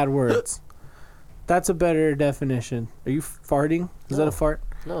say bad words. That's a better definition. Are you farting? Is that No. a fart?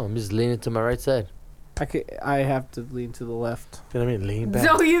 No, I'm just leaning to my right side. I have to lean to the left. You know what I mean? Lean back.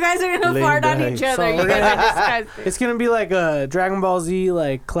 So you guys are gonna Lean fart on back. each other. So You we're guys are disgusting. It's gonna be like a Dragon Ball Z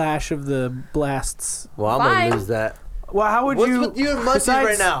like Clash of the Blasts. Well, I'm Fine. gonna lose that. Well, how would What's you? with you and munchies besides-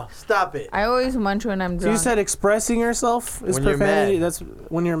 right now? Stop it. I always munch when I'm So drunk. you said expressing yourself is When you're profanity. mad. That's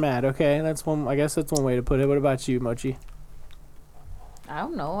when you're mad. Okay, that's one. I guess that's one way to put it. What about you, Mochi? I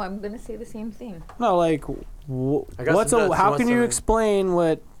don't know. I'm gonna say the same thing. No, like, I got what's some a? nuts. How You can want you some? explain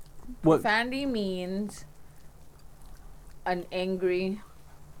what? Profanity means an angry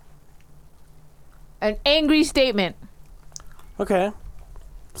statement. Okay,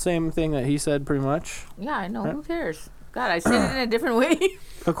 same thing that he said, pretty much. Yeah, I know. Huh? Who cares? God, I said it in a different way.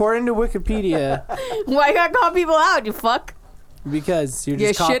 According to Wikipedia, Why you gotta call people out, you fuck? because you're You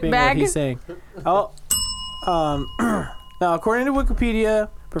just copying what shitbag. he's saying. Oh, now according to Wikipedia,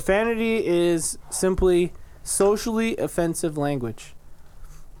 profanity is simply socially offensive language.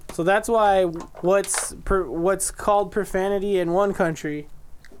 So that's why what's called profanity in one country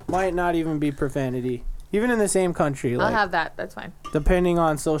might not even be profanity, even in the same country. I'll Like, have that. That's fine. depending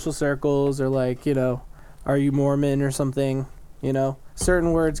on social circles or like, you know, are you Mormon or something? You know,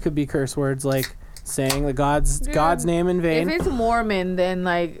 certain words could be curse words, like saying the God's name in If vain, it's Mormon, then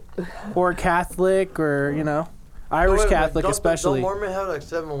like or Catholic, or you know, Irish Catholic especially. Don't Mormon have like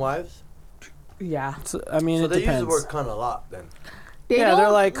 7 wives? yeah. So, I mean, So it they use depends. the word cunt a lot then. Yeah,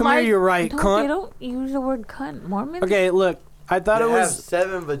 they're like, "Come here, you're right, cunt." They don't use the word cunt. Mormons. Okay, look, I thought They it have was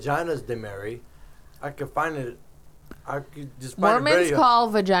 7 vaginas they marry. I could find it. I could just find Mormons it.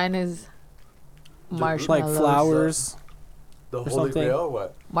 call vaginas marshmallows. like flowers. The or Holy something. Grail, or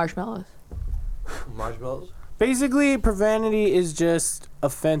what? Marshmallows. Marshmallows? Basically, profanity is just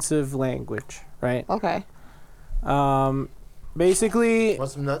offensive language, right? Okay. Basically,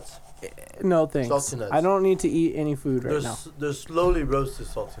 Want some nuts? no thanks. Salty nuts. I don't need to eat any food right They're, now. they're slowly roasted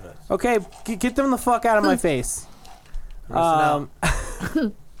salty nuts. Okay, get them the fuck out of my face. Listen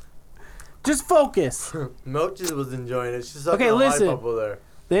Just focus. out. Mochi was enjoying it. She's sucking Okay, a listen. lollipop over there.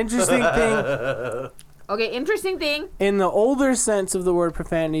 The interesting thing, Okay. Interesting thing. in the older sense of the word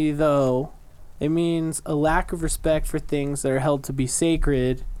profanity, though, it means a lack of respect for things that are held to be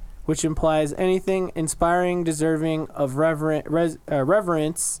sacred, which implies anything inspiring, deserving of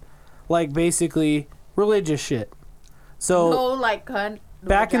reverence, like basically religious shit. So No, like cunt.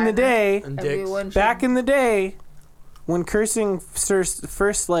 back in the day, And dicks. Everyone should. back in the day, when cursing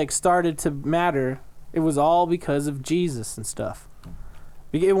first like started to matter, it was all because of Jesus and stuff.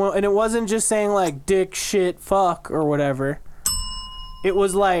 And it wasn't just saying like dick, shit, fuck, or whatever. It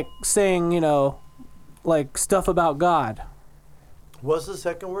was like saying, you know, like stuff about God. What's the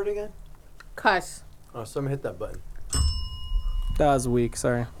second word again? Cuss. Oh, someone hit that button. That was weak.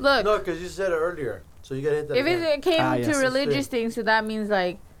 Sorry. Look. No, because you said it earlier. So you gotta hit that. If again. it came yes, to it's religious things, so that means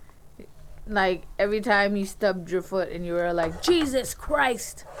like every time you stubbed your foot and you were like, Jesus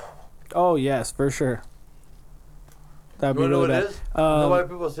Christ. Oh yes, for sure. That'd You be wanna know really what bad. it is? You know why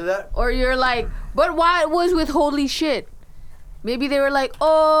people say that? Or you're like, but why it was with holy shit? Maybe they were like,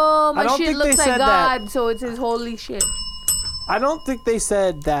 oh, I my don't shit think looks they like said that. God, so it says holy shit. I don't think they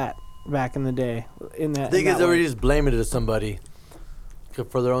said that back in the day. In that, I think in it's that way. already just blaming it to somebody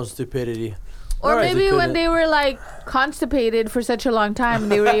for their own stupidity. Or Right. maybe They when couldn't- they were like constipated for such a long time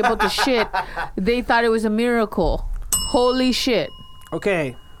and they were able to shit, they thought it was a miracle. Holy shit.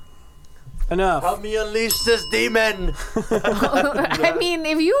 Okay. Enough. Help me unleash this demon. I mean,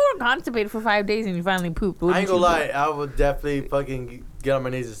 if you were constipated for 5 days and you finally pooped, I wouldn't ain't gonna you? lie. I would definitely fucking get on my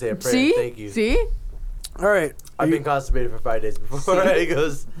knees and say a prayer. See? Thank you. See? All right. I've been constipated for 5 days before. It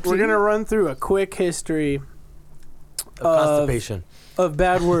goes We're gonna run through a quick history of constipation. of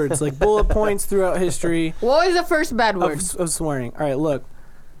bad words, like bullet points throughout history What was the first bad word? of swearing. All right, look.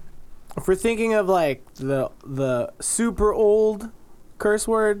 If we're thinking of like the super old curse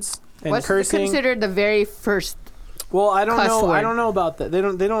words and What's cursing, considered the very first well, I don't cuss know. I word? don't know about that. They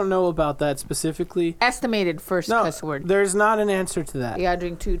don't know about that specifically. estimated first No, cuss word? there's not an answer to that. You gotta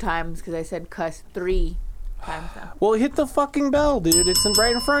drink 2 times because I said cuss 3 times now. Well, hit the fucking bell, dude. It's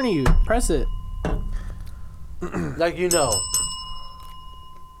right in front of you. Press it. Like you know.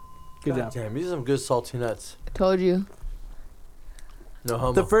 Good God job. damn, these are some good salty nuts. I told you. No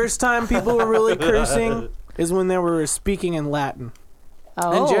homo. The first time people were really cursing is when they were speaking in Latin.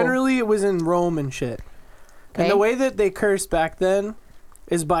 Oh. And generally it was in Rome and shit. And the Okay. way that they cursed back then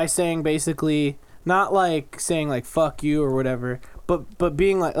is by saying basically not like saying like fuck you or whatever, but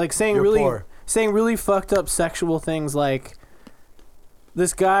being like saying You're really poor. saying really fucked up sexual things like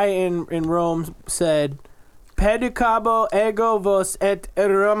this guy in Rome said pedicabo ego vos et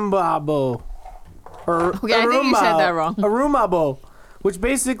erumbabo. Or Okay, I think you said that wrong. Arumabo, which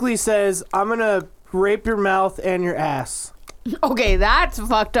basically says I'm going to rape your mouth and your ass. Okay, that's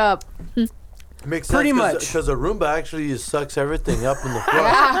fucked up. Makes sense. Pretty much. Because a Roomba actually just sucks everything up in the front.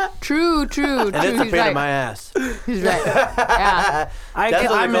 Yeah, true. And it's a He's pain right. in my ass. He's right. Yeah. That's what I they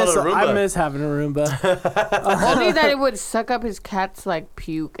call miss it, a Roomba. I miss having a Roomba. Only that it would suck up his cat's like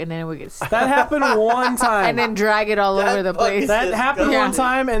puke and then it would get stuck. That happened one time. And then drag it all over the place. That happened Yeah. one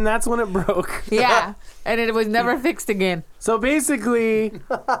time, and that's when it broke. Yeah. And it was never fixed again. So basically,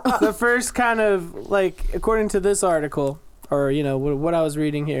 the first kind of like, according to this article, or you know what I was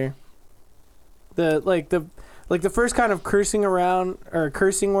reading here, the first kind of cursing around or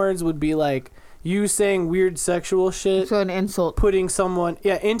cursing words would be like you saying weird sexual shit, So an insult. putting someone,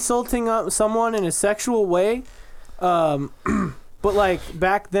 insulting someone in a sexual way. But like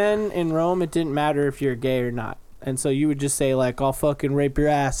back then in Rome, it didn't matter if you're gay or not, and so you would just say like I'll fucking rape your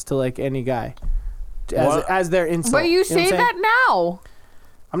ass to like any guy. As their insult. But you know what I'm say saying? that now.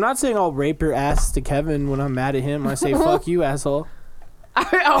 I'm not saying I'll rape your ass to Kevin when I'm mad at him. I say fuck you, asshole.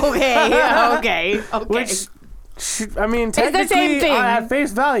 okay. Which, I mean, the same technically, thing. at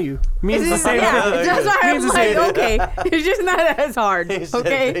face value, means the same yeah, thing. that's why I'm Means the like, same thing. okay, it's just not as hard. He said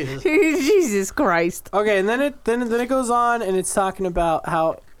Okay, Jesus. Jesus Christ. Okay, and then it goes on, and it's talking about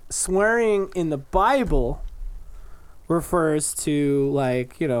how swearing in the Bible refers to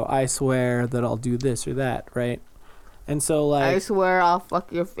like, you know, I swear that I'll do this or that, right? And so I like, swear I'll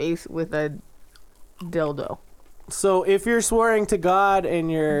fuck your face with a dildo. so if you're swearing to God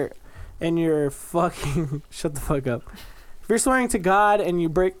and you're fucking shut the fuck up. If you're swearing to God and you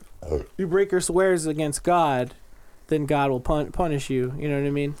break your swears against God, then God will punish you. You know what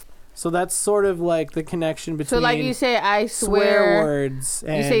I mean? So that's sort of like the connection between So like you say, I swear swear. words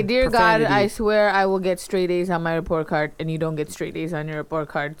and You say, dear God, profanity. I swear I will get straight A's on my report card, and you don't get straight A's on your report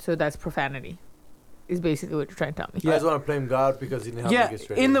card. So that's profanity. Is basically what you're trying to tell me. I just want to blame God because he didn't help me Yeah, get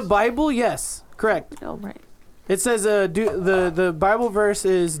straight. in the A's. Bible, yes, correct. Oh, right. It says the Bible verse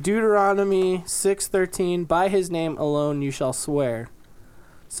is Deuteronomy 6:13. By His name alone you shall swear.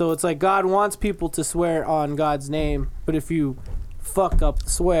 So it's like God wants people to swear on God's name, but if you fuck up the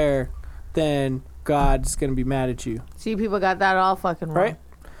swear, then God's gonna be mad at you, See, people got that all fucking wrong. right?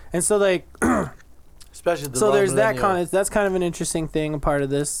 And so like, Especially the so wrong there's that millennial. that's kind of an interesting thing, a part of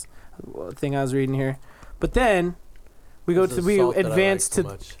this thing I was reading here. But then we It's the we salt that I advance like so to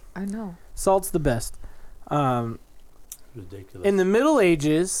much. I know. salt's the best. Ridiculous. In the Middle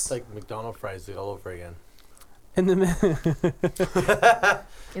Ages, it's like McDonald's fries all over again. in the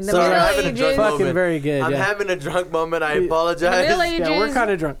In the Sorry, I'm Middle having a drunk Ages, moment. fucking very good. I'm yeah. having a drunk moment. I In the apologize. Middle Ages- Yeah, we're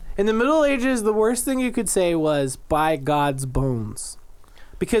kind of drunk. In the Middle Ages, the worst thing you could say was "by God's bones,"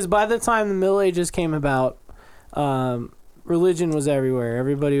 because by the time the Middle Ages came about, religion was everywhere.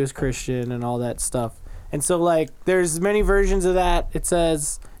 Everybody was Christian and all that stuff. And so, like, there's many versions of that. It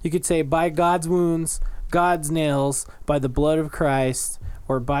says, you could say, by God's wounds, God's nails, by the blood of Christ,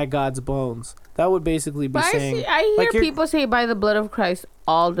 or by God's bones. That would basically be But saying... I hear like, people say by the blood of Christ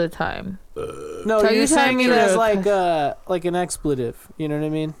all the time. No, So you're you're telling saying me it as that- like an expletive. You know what I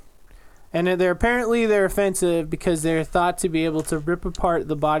mean? And they're offensive because they're thought to be able to rip apart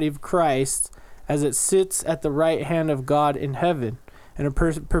the body of Christ as it sits at the right hand of God in heaven, and a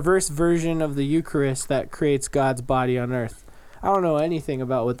perverse version of the Eucharist that creates God's body on earth. I don't know anything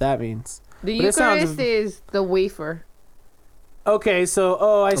about what that means. The But it sounds- Eucharist is the wafer. Okay, so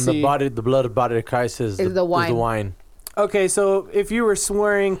I And see. the blood of body of Christ is the wine. Okay, so if you were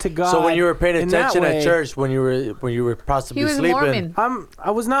swearing to God, So when you were paying in that attention way- at church, when you were possibly He was sleeping, Mormon.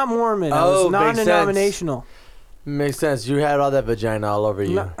 I was not Mormon. I Oh, was makes sense. non-denominational. makes sense. You had all that vagina all over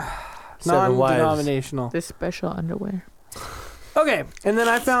you. No- 7 wives. Non-denominational. The special underwear. Okay, and then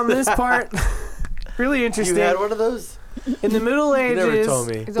I found this part really You interesting. had one of those? In the Middle You never Ages, told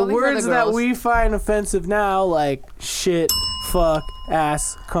me. It's the only for the words that girls. we find offensive now, like shit, fuck,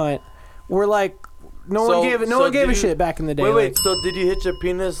 ass, cunt, were like no So- one gave so a did you- shit back in the day. Wait. Like, So did you hit your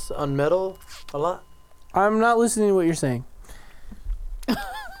penis on metal a lot? I'm not listening to what you're saying.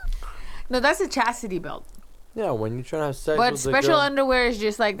 No, that's a chastity belt. Yeah, when you're trying to have sex But with the special girl. underwear is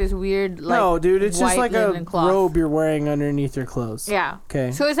just like this weird, like, No, dude, it's just white like a linen cloth. robe you're wearing underneath your clothes. Yeah.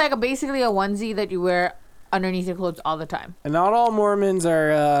 Okay. So it's like basically a onesie that you wear underneath your clothes all the time. And not all Mormons are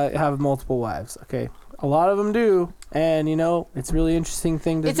have multiple wives. Okay, a lot of them do, and it's a really interesting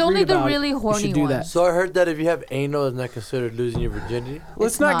thing to It's only read the about. really You horny should do that. ones. So I heard that if you have anal, it's not considered losing your virginity.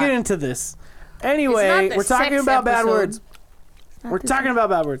 Let's It's not not. get into this. It's not Anyway, the we're talking sex about bad episode. words. We're talking about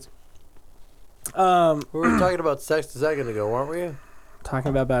bad words. We were talking about sex a second ago, weren't we? Talking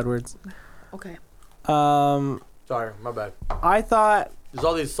about bad words. Okay. Sorry, my bad. I thought There's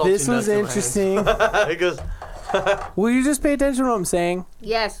all these salty this was nuts in my interesting. hands. It goes, Will you just pay attention to what I'm saying?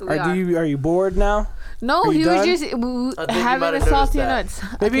 Yes, we Or are. are you bored now? No, Are you he was done? just think you having might a have salty noticed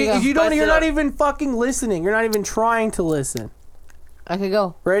nuts. Maybe I could you go. don't. Spice You're it not up. even fucking listening. You're not even trying to listen. I could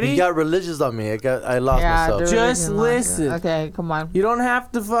go. Ready? you got religious on me. I lost myself. the Just religion line. listen. Okay, come on. You don't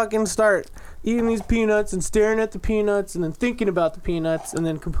have to fucking start eating these peanuts and staring at the peanuts and then thinking about the peanuts and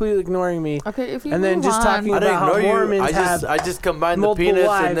then completely ignoring me. Okay, if you And then move just on. talking I didn't about how ignore you. Mormons have I just combined the multiple penis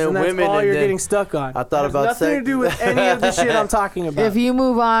wives, and then that's women, all and you're then getting stuck on. I thought It has about nothing sex. to do with any of the shit I'm talking about. If you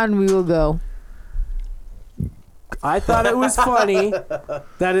move on, we will go. I thought it was funny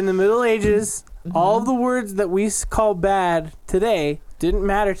that in the Middle Ages, all of the words that we call bad today didn't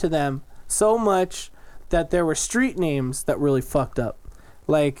matter to them so much that there were street names that really fucked up,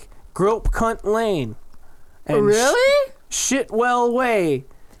 like Grope Cunt Lane, and Really? Shitwell Way,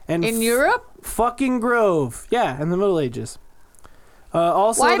 and In Europe? fucking Grove. Yeah, in the Middle Ages.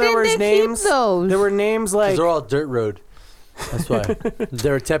 Also, Why there didn't was they names. keep those? There were names 'Cause like. they're all dirt road. That's why.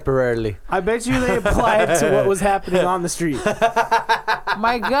 They're temporarily. I bet you they applied to what was happening on the street.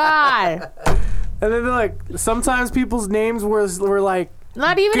 My God. And then they're like, sometimes people's names were like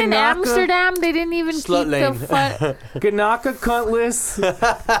Not even in Ganaka- Amsterdam, they didn't even Slut keep lane. the fun. Ganaka Cuntless,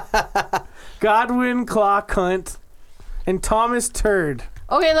 Godwin Claw Cunt, and Thomas Turd.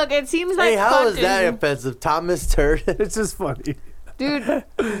 Okay, look, it seems like Hey, how is cunt that offensive? Thomas Turd. It's just funny. dude.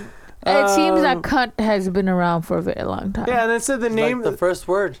 It seems that cunt has been around for a very long time. Yeah, and it said the name, Like the first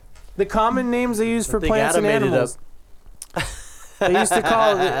word. the common names they use for think plants and Adam made it animals. They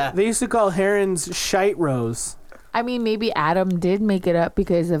used to call herons shite rows. I mean, maybe Adam did make it up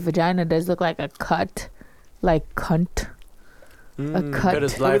because the vagina does look like a cut, like cunt. A cut. Got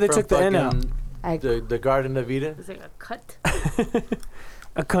his Maybe life they from took the N out. fucking I, the Garden of Eden. it's like a cut.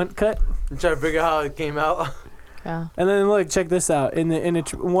 A cunt cut. I'm trying to figure out how it came out. Yeah. And then look, check this out.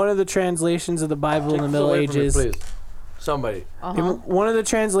 One of the translations of the Bible in the Take this Middle away from me, Ages. please. Somebody. In one of the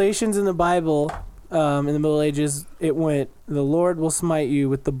translations in the Bible, in the Middle Ages, it went, "The Lord will smite you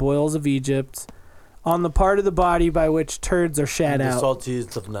with the boils of Egypt, on the part of the body by which turds are shat The out."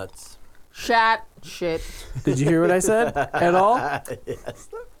 saltiest of nuts. Shat. Shit. Did you hear what I said at all? Yes.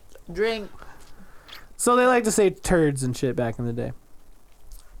 Drink. So they like to say turds and shit back in the day.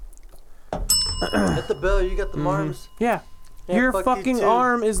 Hit the bell. You got the arms. Yeah. Yeah, Your fuck you fucking too.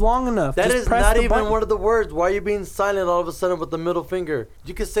 arm is long enough. That Just is press not the even button. one of the words. Why are you being silent all of a sudden with the middle finger?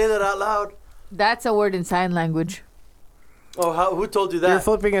 You can say that out loud. That's a word in sign language. Oh, who told you You're that?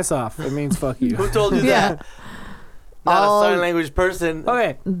 flipping us off. It means fuck you. Who told you Yeah. that? Not All- a sign language person.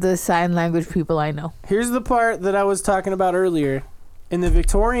 Okay, The sign language people I know. here's the part that I was talking about earlier. In the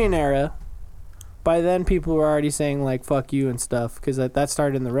Victorian era, by then people were already saying like fuck you and stuff because that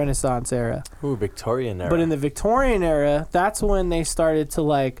started in the Renaissance era. Ooh, Victorian era. But in the Victorian era, that's when they started to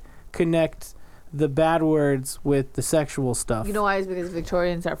like connect the bad words with the sexual stuff. You know why? It's because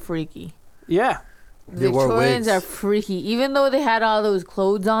Victorians are freaky. Yeah. They wore Victorians wigs. are freaky. Even though they had all those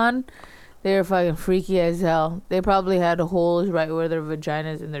clothes on, they were fucking freaky as hell. They probably had holes right where their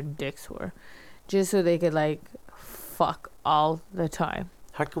vaginas and their dicks were, just so they could like fuck all the time.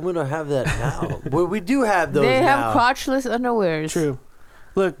 How come we don't have that now? Well, we do have those They now. have crotchless underwears. True.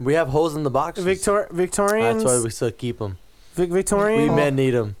 Look, We have holes in the boxes. Victorians. That's why we still keep them. Victorian. We men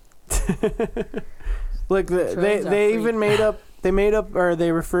need them. Look, Victorians are they freak. even made up or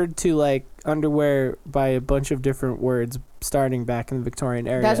they referred to like underwear by a bunch of different words starting back in the Victorian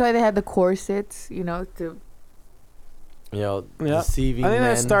era. That's why they had the corsets, you know, to You know, Yep. deceiving I think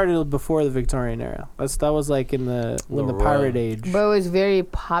men. that started before the Victorian era. That was like in the The pirate royal. age. but it was very I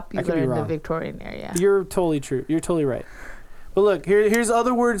could popular be in the wrong. Victorian area. You're totally true. You're totally right. But look, here's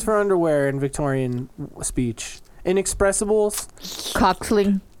other words for underwear in Victorian speech. Inexpressibles.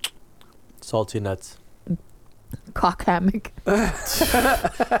 Cocksling, Salty nuts. cock hammock.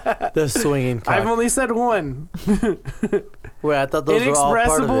 The swinging cock. I've only said one. Wait, I thought those were all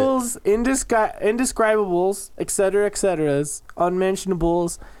part of it. Inexpressibles, indescribables, etc.,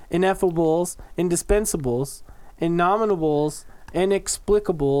 unmentionables, ineffables, indispensables, innominables,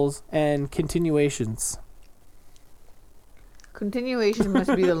 inexplicables, and continuations. Continuation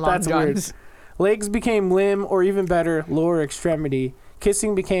must be the long That's weird. johns. Legs became limb, or even better, lower extremity.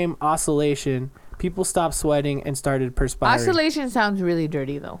 Kissing became oscillation. People stopped sweating and started perspiring. Oscillation sounds really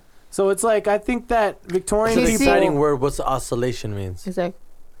dirty though. So it's like, I think that Victorian It's an Kissing- exciting people... word. What's oscillation means? It's like,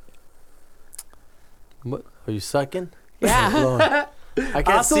 What? Are you sucking? yeah, Blowing. I can't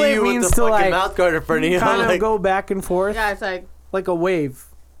see Oscillate you with means the to, fucking like, mouth guard in front of you. kind I'm of like, go back and forth yeah, it's like, like a wave.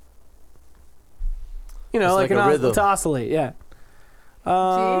 You know, It's like, like a rhythm. to oscillate, yeah. See?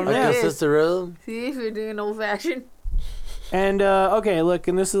 like yeah. It is. consistent rhythm. see if you're doing old fashioned. And, okay, look,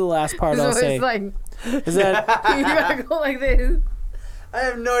 and this is the last part So I'll say. it's like, Is that you gotta go like this. I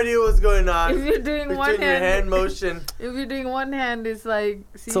have no idea what's going on. If you're doing Between one your hand, hand motion. if you're doing one hand, it's like,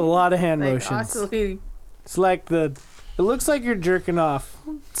 see, it's a lot of hand like motions. oscillating. It's like it looks like you're jerking off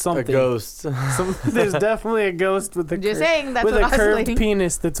something. A ghost. There's definitely a ghost with a Just saying, that's with what a curved oscillating.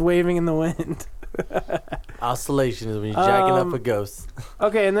 penis that's waving in the wind. Oscillation is when you're jacking up Um, a ghost.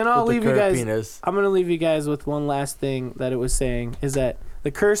 Okay, and then I'll with leave the you curved guys. penis. I'm gonna leave you guys with one last thing that it was saying is that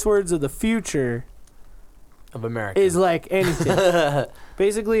the curse words of the future Of America. is like anything.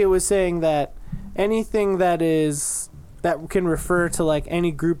 Basically, it was saying that anything that can refer to like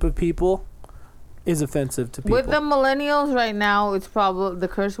any group of people is offensive to people. With the millennials right now, it's probably the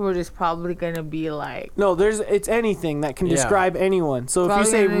curse word is probably gonna be like, No, it's anything that can Yeah. describe anyone. So if you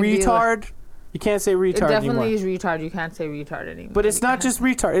Probably say gonna be retard, you can't say it retard definitely anymore. is retard. You can't say retard anymore. But it's not just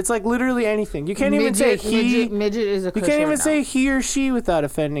retard. It's like literally anything. You can't even say Midget- he. Midget is a You curse can't even word now. say he or she without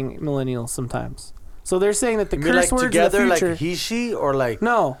offending millennials sometimes. So they're saying that the You mean curse like words together, of the future. like he, she, or like...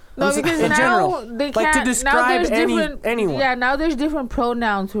 No, No, I'm saying because in now general. they Like, can't. to now describe there's anyone. Yeah, now there's different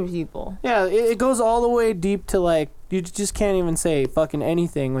pronouns for people. Yeah, it goes all the way deep to like you just can't even say fucking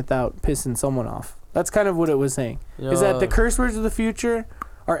anything without pissing someone off. That's kind of what it was saying. Is that the curse words of the future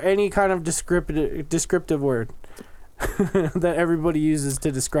are any kind of descriptive word that everybody uses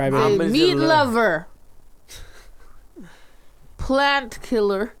to describe How it. many's Meat it left? lover, plant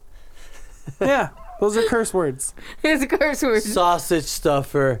killer. Yeah, those are curse words. It's a curse word. Sausage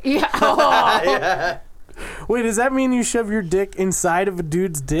stuffer. Yeah. Oh. Yeah. Wait, does that mean you shove your dick inside of a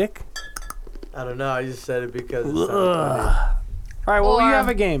dude's dick? I don't know. I just said it because it sounded Ugh. funny. All right, well, we Or- have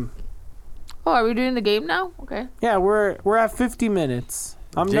a game. Oh, are we doing the game now? Okay. Yeah, we're at 50 minutes.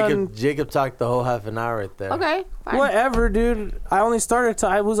 I'm done. Jacob talked the whole half an hour right there. Okay. Fine. Whatever, dude. I only started.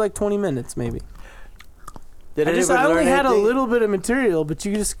 I was like 20 minutes, maybe. Did I anybody only learn had a anything? little bit of material, but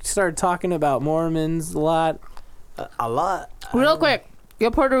you just started talking about Mormons a lot. A lot. Real quick,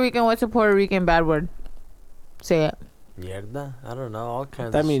 you're Puerto Rican. What's a Puerto Rican bad word? Say it. Mierda? I don't know. All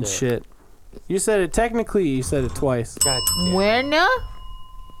kinds That of means shit. You said it technically. You said it twice. God damn. Muerna?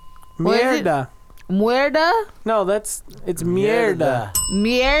 What is it? Mierda. Muerda? No, it's mierda.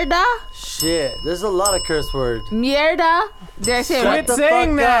 Mierda? Shit. There's a lot of curse words. Mierda? Did I say it Shut right? Quit the saying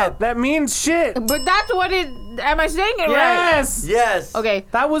fuck that. up. That means shit. But that's what it. Am I saying it right? Yes. Yes. Okay.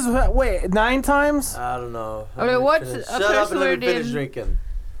 That was wait 9 times. I don't know. Okay, Let me what's finish. a Shut curse up and let word me finish in- drinking.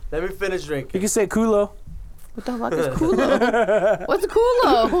 Let me finish You drinking. can say culo. What the fuck is culo? What's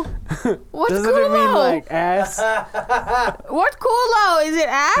culo? What's Doesn't culo? it mean like ass? What's culo? Is it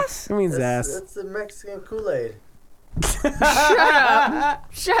ass? It means ass. It's a Mexican Kool-Aid. Shut up.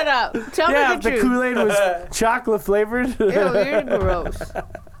 Shut up. Tell Yeah, me if the the truth. Kool-Aid was chocolate flavored. Ew, you're gross.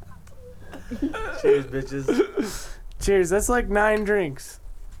 Cheers, bitches. Cheers. That's like 9 drinks.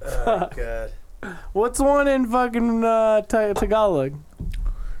 Oh, God. What's one in fucking Tagalog? You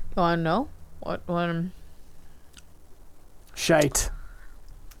wanna know? What one? Shite.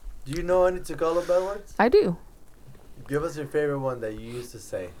 Do you know any Tagalog bad words? I do. Give us your favorite one that you used to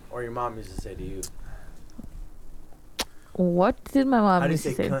say, or your mom used to say to you. What did my mom How do you used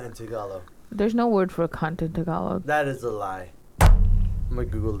say to say? cunt in Tagalog? There's no word for cunt in Tagalog. That is a lie. I'm gonna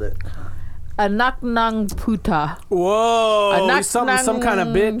Google it. Anak ng puta. Whoa. Anak Some ng kind of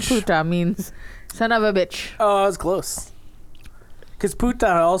bitch. puta means son of a bitch. Oh, I was close. Because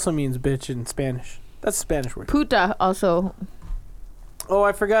puta also means bitch in Spanish. That's a Spanish word. Puta also. Oh,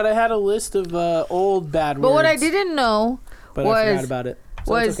 I forgot I had a list of old bad words. But what I didn't know But I was- forgot about it.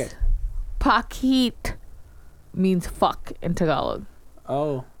 So was it's okay. pakit means fuck in Tagalog.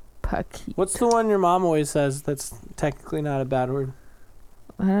 Oh. Pakit. What's the one your mom always says that's technically not a bad word?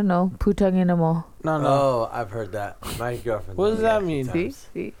 I don't know. Putang ina mo. No, no. Oh, I've heard that. My girlfriend. What told does me that a few mean? See? times.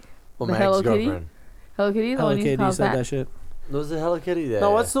 See? Well, The my Hello Kitty? ex-girlfriend. Hello Kitty? The Hello one you Kitty call said that? that shit. Was it Hello Kitty? Yeah.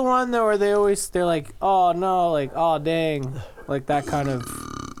 No, what's the one though where they're like, oh no, like, oh dang. Like that kind of,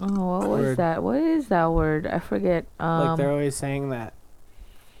 Oh, what was Word. that? What is that word? I forget. like they're always saying that.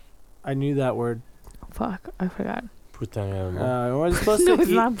 I knew that word. Fuck, I forgot. Putang ina mo. What is supposed No, to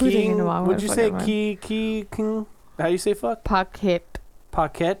it's not putting king, in the wrong would word, you fuck say it, man. king? How do you say fuck? Pocket.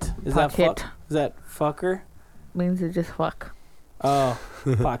 Pocket? Is that Pocket fuck? Is that fucker? means to just fuck. Oh,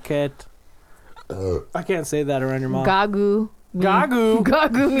 pocket. I can't say that around your mom. Gagu. Gagu.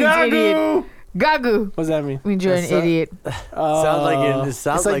 Gagu means idiot. Gagu. Gagu What does that mean? means you're an That's a- idiot. Sounds like it. It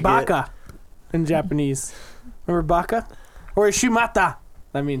sounds it's like like it. baka in Japanese. Remember baka? Or shimata.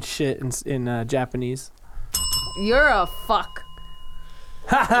 That means shit in Japanese. You're a fuck.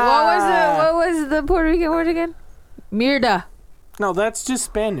 What was the Puerto Rican word again? Mierda. No, that's just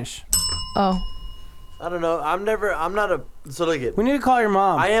Spanish. Oh. I don't know. I'm not a. So look it. We need to call your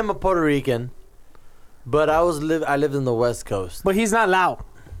mom. I am a Puerto Rican, but I lived in the West Coast. But he's not loud.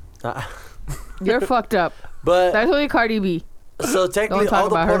 You're fucked up. But That's only Cardi B. so technically, talk all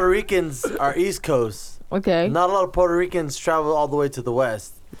the about her. Puerto Ricans are East Coast. Okay. Not a lot of Puerto Ricans travel all the way to the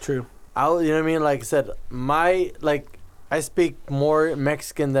West. True. You know what I mean? Like I said, I speak more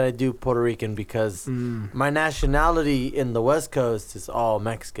Mexican than I do Puerto Rican because my nationality in the West Coast is all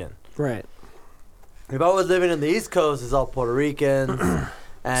Mexican. Right. If I was living in the East Coast, it's all Puerto Ricans.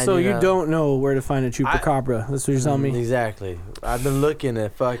 And, So you know, don't know where to find a chupacabra. That's what you're telling me. Exactly. I've been looking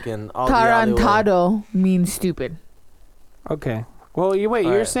at fucking all the alleyway. Tarantado means stupid. Okay. Well, you're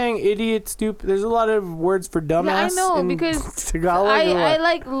Alright. saying idiot, stupid. There's a lot of words for dumbass. know, in because Tagalog. or I what?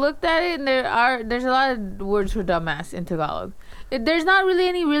 like looked at it and there's a lot of words for dumbass in Tagalog. There's not really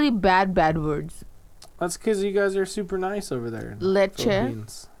any really bad words. That's because you guys are super nice over there. in the Leche.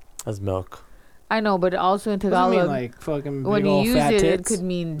 Philippines. That's milk. I know, but also in Doesn't Tagalog, mean like fucking when big you old use fat it, it tits. could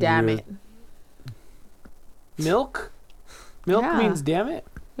mean damn Yeah. it. Milk. Milk Yeah. means damn it.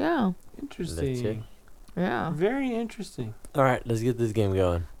 Yeah. Interesting. Leche. Yeah. Very interesting. All right, let's get this game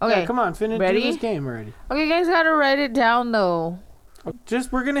going. Okay. Yeah, come on, finish Ready? this game already. Okay, you guys gotta write it down though.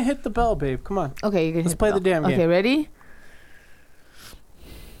 Just we're gonna hit the bell, babe. Come on. Okay, you can Let's hit play bell. the damn game. Okay, ready?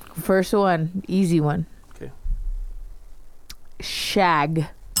 First one, easy one. Okay. Shag.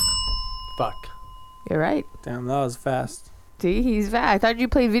 Fuck. You're right. Damn, that was fast. See, he's fat. I thought you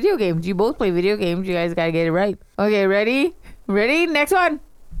played video games. You both play video games. You guys gotta get it right. Okay, ready? Ready? Next one.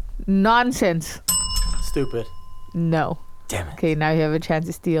 Nonsense. Stupid. No. Damn it. Okay, now you have a chance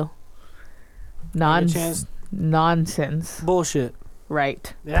to steal. Have a chance. Nonsense. Bullshit.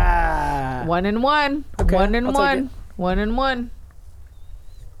 Right. Yeah. 1 and 1. Okay, 1 and I'll take 1. it. 1 and 1.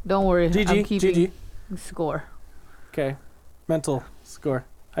 Don't worry. I'm GG. keeping GG. score. Okay. Mental score.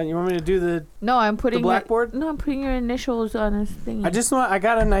 And you want me to do the? No, I'm putting your- blackboard? no, I'm putting your initials on this thing. I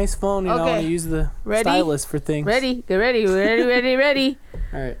got a nice phone. You know, I Okay. want to use the Ready? stylus for things. Ready? Get ready. Ready.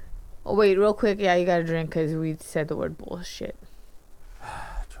 All right. Oh wait, real quick. Yeah, you gotta drink because we said the word bullshit.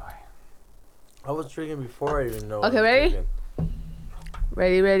 I was drinking before I even know. Okay, I was ready?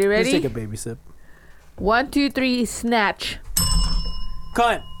 drinking. Ready. Just take a baby sip. 1, 2, 3. Snatch.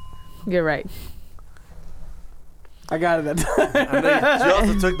 Cunt. You're right. I got it that time. And then you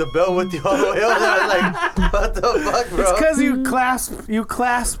also took the bell with you all the way over there. I was like, what the fuck, bro? It's because you clasped me.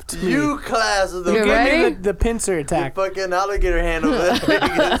 You class of the You're Give ready? me the pincer You attack. fucking alligator hand over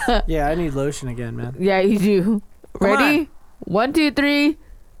there. Yeah, I need lotion again, man. Yeah, you do. Come Ready? on. 1, 2, 3.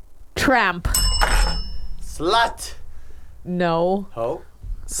 Tramp. Slut. No. Ho.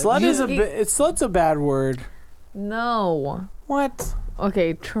 Slut is a bit. Slut's a bad word. No. What?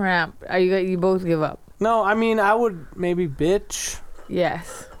 Okay, tramp. Are you both give up? No, I mean I would maybe bitch.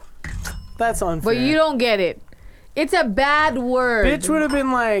 Yes. That's unfair. But you don't get it. It's a bad word. Bitch would have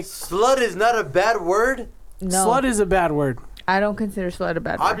been like. Slut is not a bad word. No. Slut is a bad word. I don't consider slut a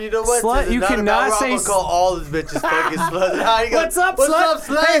bad word. You know what? Slut, Since it's you not a cannot bad word, say I'm gonna call all these bitches fucking sluts. How you What's up, What's slut? up,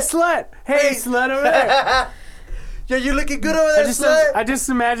 slut? Hey, slut. Hey, slut over there. Yo, you looking good over there, slut? I just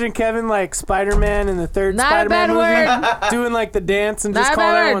imagine Kevin like Spider-Man in the third Not a Spider-Man bad movie, doing like the dance and Not just a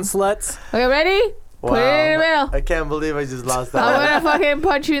calling bad everyone word. sluts. Okay, ready? Put it in the middle. I can't believe I just lost that. I'm gonna fucking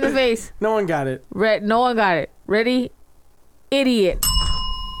punch you in the face. No one got it. No one got it. Ready? Idiot.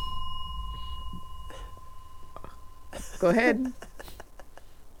 Go ahead.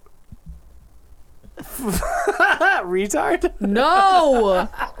 Retard. No.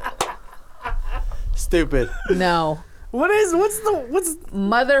 Stupid. No. What's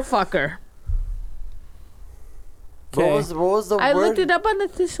Motherfucker. Okay. What was the I word? looked it up on the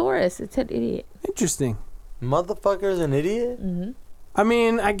thesaurus. It said idiot. Interesting. Motherfucker's an idiot? Mm-hmm. I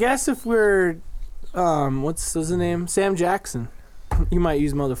mean, I guess if we're what's his name? Sam Jackson. You might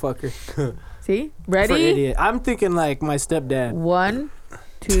use motherfucker See? for Ready? idiot. I'm thinking like my stepdad. 1,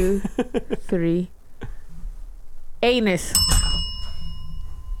 2, 3. Anus.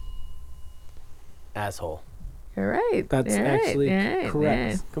 Asshole. You're right. That's You're right. actually You're right.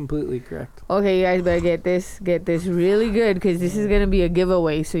 correct. Yeah. Completely correct. Okay, you guys better get this really good because this is gonna be a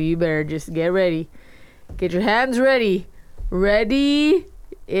giveaway. So you better just get ready. Get your hands ready. Ready?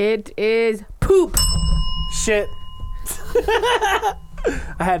 It is poop. Shit. I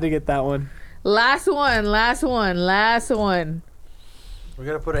had to get that one. Last one. We're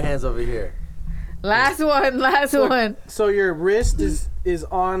gonna put our hands over here. Last one. So your wrist is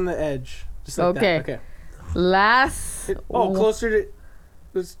on the edge. Just like Okay. that. Okay. Last. Closer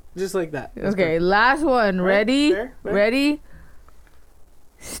to just like that. That's Okay, perfect. last one. Right? Ready? Fair? Ready?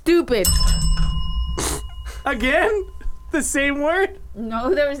 Stupid. Again? The same word?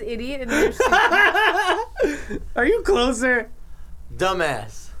 No, there was idiot and there's stupid. Are you closer?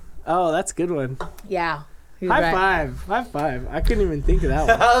 Dumbass. Oh, that's a good one. Yeah. he was High right. five. I couldn't even think of that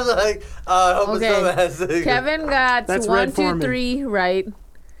one. I was like, I hope Okay. it's dumbass. Kevin got That's 1, Red 2, Foreman. 3 right.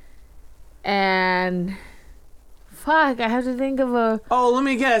 And fuck, I have to think of a. Oh, let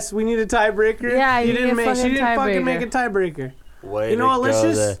me guess. We need a tiebreaker. Yeah, you you didn't need a She fucking didn't fucking make a tiebreaker. tiebreaker. Way You know to what, let's go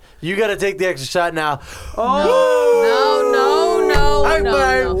just- there. You gotta take the extra shot now. Oh No. High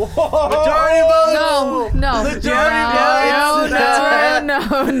five. Majority vote. No. Majority vote. That's right. No.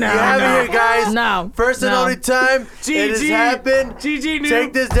 You have it here, guys. No. First and No. only time it has GG. happened. GG noob.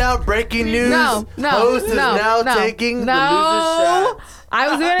 Take this down. Breaking news. No. Host is now taking the loser's shot. I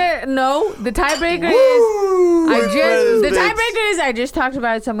was gonna the tiebreaker is Woo! I We're just friends, the bitch. tiebreaker is I just talked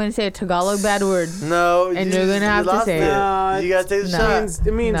about it, so I'm gonna say a Tagalog bad word. No, And you're gonna have to lost say it. You gotta take the No. shot.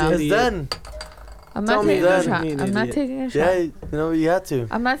 It means No. It's idiot. done. I'm Tell not me taking a that. shot. Me an I'm not idiot. taking a shot. Yeah, you know you had to.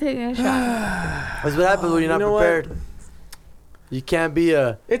 I'm not taking a shot. That's what happens when you're not You know what? prepared. You can't be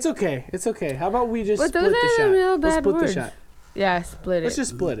a. It's okay. How about we just But split those the are shot? real We'll bad split words. the shot. Yeah, split it. Let's just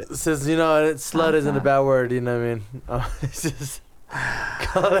split it. Since slut isn't a bad word, you know what I mean. It's just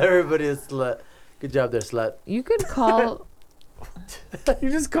call everybody a slut. Good job there, slut. You could call. You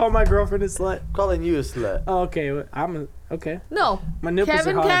just call my girlfriend a slut. Calling you a slut. Oh, okay. Okay. No, My nipples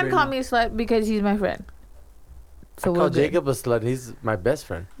Kevin are hard can right call now. me a slut because he's my friend. So I we're call good. Jacob a slut. He's my best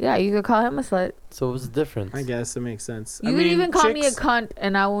friend. Yeah, you could call him a slut. So what's the difference? I guess it makes sense. You I could mean, even call me a chicks- cunt,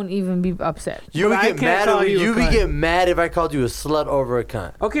 and I won't even be upset. You would But I get can't mad. call you a You would cunt. get mad if I called you a slut over a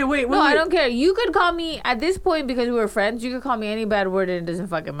cunt. Okay, wait. No, I don't care. You could call me at this point because we were friends. You could call me any bad word, and it doesn't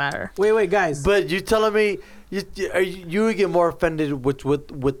fucking matter. Wait, guys. But you telling me you would get more offended with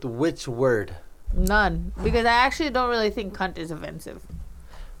which word? None, because I actually don't really think cunt is offensive.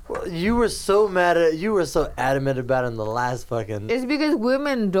 Well, you were so mad at. You were so adamant about it in the last fucking. It's because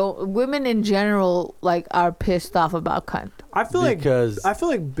women in general like are pissed off about cunt. I feel Because-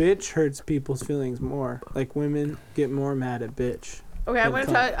 like bitch hurts people's feelings more. Like women get more mad at bitch. Okay, I'm Good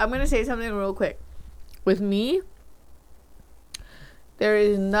gonna say something real quick. With me, there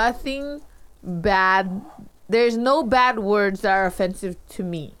is nothing bad. There's no bad words that are offensive to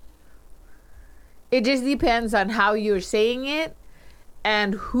me. It just depends on how you're saying it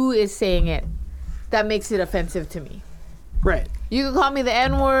and who is saying it. That makes it offensive to me. Right. You can call me the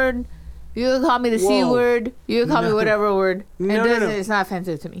N word. You can call me the C Whoa. word. You can call me No. whatever word. No. It's not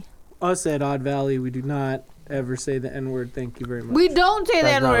offensive to me. Us at Odd Valley, we do not ever say the N word. Thank you very much. We don't say the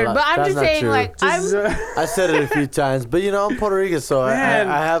That's N not word, allowed. but I'm That's just not saying, true. like, Just, I said it a few times, but I'm Puerto Rican, so Man.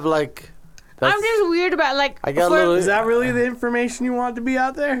 I have like. I'm just weird about, like, I got a for- little. is that really the information you want to be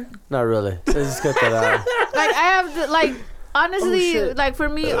out there? Not really. Let's just cut that out. like, I have to, like, honestly, shit. like, for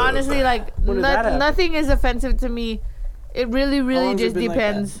me, honestly, like, When did that happen? nothing is offensive to me. It really, How really long's it just been like that?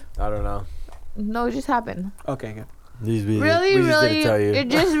 depends. I don't know. No, it just happened. Okay, good. Really, it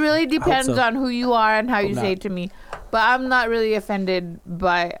just really depends so. on who you are and how you Hope say not. it to me. But I'm not really offended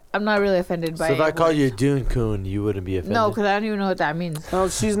by. So if I call you a Dune Coon, you wouldn't be offended? No, because I don't even know what that means. No,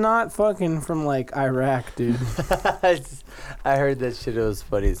 she's not fucking from like Iraq, dude. I heard that shit. It was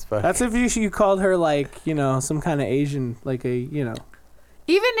funny as fuck. That's if you called her like, you know, some kind of Asian, like a, you know.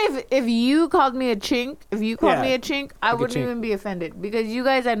 Even if you called me a chink, Yeah, me a chink, I like a wouldn't chink. even be offended because you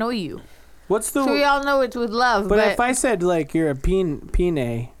guys, I know you. What's the? So we all know it's with love. but But if I said like you're a peen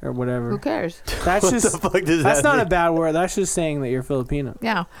or whatever, who cares? that's What just the fuck does that's that not mean? a bad word. That's just saying that you're Filipino.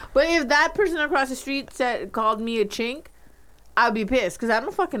 Yeah. But if that person across the street called me a chink, I'd be pissed because I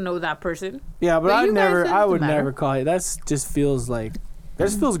don't fucking know that person. Yeah, but But I you guys, it I doesn't would matter. never call you. That's just feels like that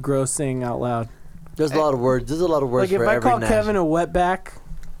just feels gross saying out loud. There's a lot of words. There's a lot of words Like if for I every call nation. Kevin a wetback,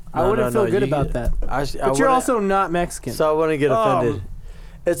 I No, wouldn't no, feel good you- about that. I But you're wouldn't- also not Mexican. So I wouldn't get offended.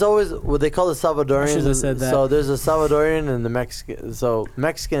 It's always what they call the Salvadorians. I should've said that. So there's a Salvadorian and the Mexican. So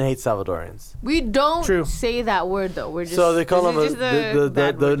Mexican hates Salvadorians. We don't True. say that word though. We're just So they call them this is just a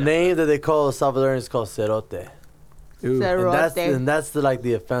bad the word. name that they call a Salvadorian is called cerote. Ooh. And that's the like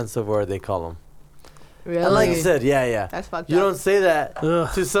the offensive word they call them. Really? And like you said, yeah. That's fucked You up. don't say that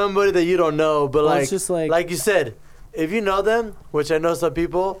Ugh. to somebody that you don't know, but Well, like it's just like- you said, if you know them, which I know some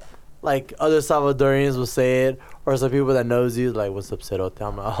people, like other Salvadorians will say it, or some people that knows you, like, what's up, cerote?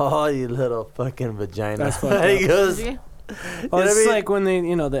 I'm like, oh, you little fucking vagina. That's fucked He up. goes, Yeah. you Well, know what it's I mean? like when they,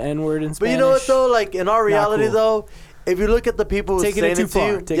 you know, the N word in But Spanish. you know what though? Like in our reality cool. though, if you look at the people who's Taking saying it too it to far.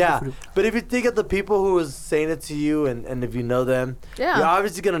 you, Taking it yeah. too- But if you think of the people who is saying it to you, and if you know them, Yeah. you're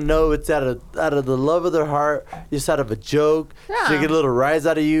obviously gonna know it's out of the love of their heart, just out of a joke, Yeah. to get a little rise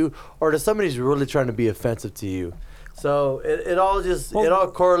out of you, or to somebody who's really trying to be offensive to you. So it all just Well- it all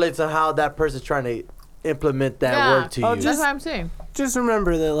correlates on how that person's trying to implement that Yeah. word to Oh, you. That's what I'm saying. Just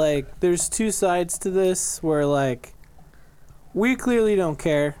remember that, like, there's two sides to this where, like, we clearly don't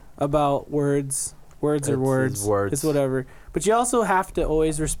care about words. Words are It's words. words. It's whatever. But you also have to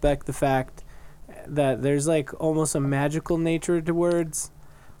always respect the fact that there's, like, almost a magical nature to words.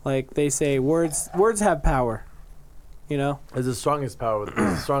 Like, they say words have power. You know? It's the strongest power, it's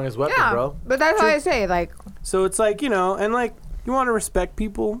the strongest weapon, Yeah. bro. But that's why I say like So it's like, you know, and, like, you want to respect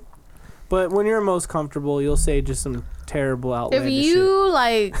people. But when you're most comfortable, you'll say just some terrible if outlandish you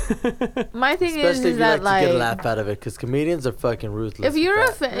like, my thing Especially is if you that like to get a like laugh out of it, because comedians are fucking ruthless. if you're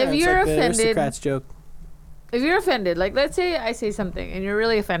with that. shit. if Yeah, you're it's like the offended, aristocrats joke. if you're offended, like let's say I say something and you're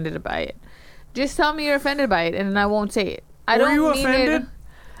really offended by it, just tell me you're offended by it and then I won't say it. I Were don't you mean offended? it.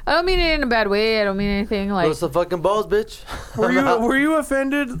 I don't mean it in a bad way. I don't mean anything like. Grow some fucking balls, bitch. Were you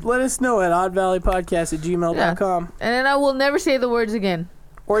offended? Let us know at oddvalleypodcast@gmail.com. And then I will never say the words again.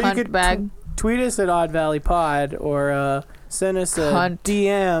 Or you Cunt could bag. tweet us at Odd Valley Pod or send us a Cunt.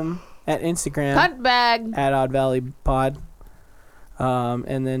 DM at Instagram Cunt bag. at Odd Valley Pod.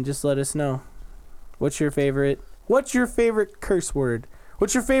 And then just let us know. What's your favorite curse word?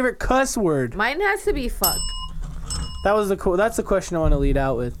 What's your favorite cuss word? Mine has to be fuck. That's the question I want to lead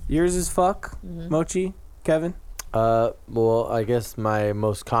out with. Yours is fuck, Mochi, Kevin. Well, I guess my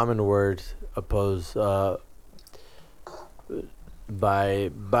most common word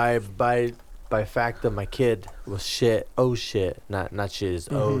by fact of my kid was shit. Oh shit, not shit. Is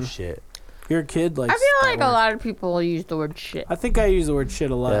oh shit. Your kid likes I feel that like word. a lot of people use the word shit. I think I use the word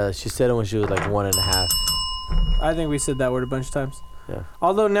shit a lot. Yeah, she said it when she was like 1.5. I think we said that word a bunch of times. Yeah.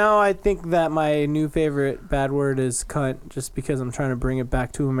 Although now I think that my new favorite bad word is cunt, just because I'm trying to bring it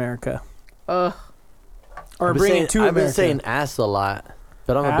back to America. Ugh. Or bring it to I've America. been saying ass a lot,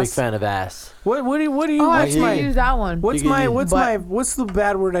 but I'm a big Ass? fan of ass. What do you? Oh, I Why What's you- should my? use that one. What's You my? can- What's the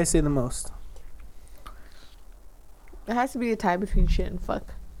bad word I say the most? It has to be a tie between shit and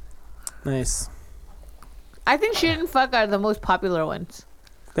fuck. Nice. I think shit and fuck are the most popular ones.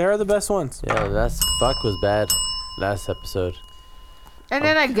 They are the best ones. Yeah, that's fuck was bad last episode. And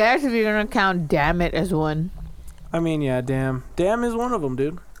then I guess if you're gonna count damn it as one. I mean, yeah, damn. Damn is one of them,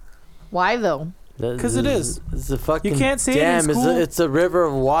 dude. Why though? 'Cause it is. It's a fucking. You can't say it in damn. school. It's a river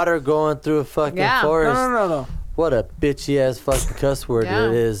of water going through a fucking Yeah. forest. No. What a bitchy ass fucking cuss word Yeah.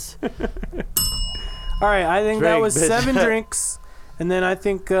 it is. All right, I think that Drink, was bitch. 7 drinks, and then I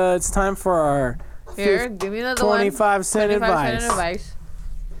think it's time for our Here, give me another one. 25-cent 25 advice. cent advice.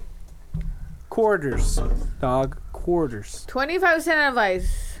 Quarters, dog. Quarters. 25 cent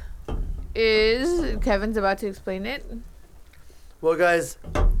advice is Kevin's about to explain it. Well, guys,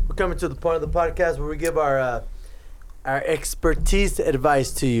 we're coming to the point of the podcast where we give our expertise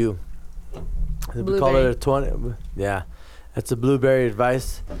advice to you. We call it a 20. Yeah, it's a blueberry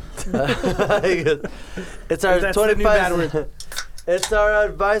advice. It's our That's the new bad 25. It's our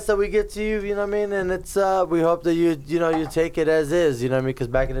advice that we get to you, you know what I mean? And it's we hope that you take it as is, you know what I mean? Because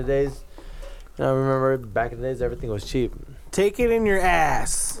back in the days, remember back in the days everything was cheap. Take it in your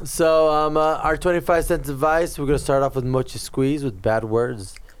ass. So our 25 cents advice, we're gonna start off with Mochi Squeeze with bad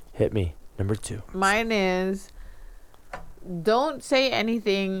words. Hit me. Number 2. Mine is, don't say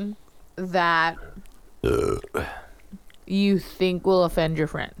anything that you think will offend your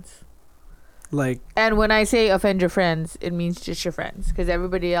friends. Like, And when I say offend your friends, it means just your friends. Because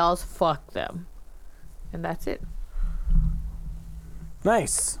everybody else, fuck them. And that's it.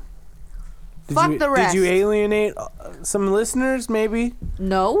 nice. Fuck the rest. Did you alienate some listeners, maybe?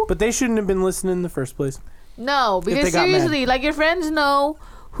 No. But they shouldn't have been listening in the first place. No, they because got mad. seriously, like your friends know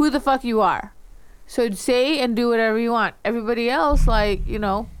who the fuck you are. So say and do whatever you want. Everybody else, like, who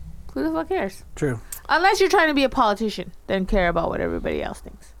the fuck cares? True. Unless you're trying to be a politician, then care about what everybody else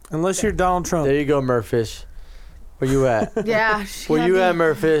thinks. Unless you're Donald Trump. There you go, Murfish. Where you at? Yeah. Where you at,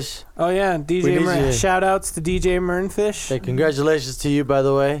 Murfish? Oh, yeah. We DJ need Mern. you. Shout outs to DJ Mernfish. Hey, congratulations to you, by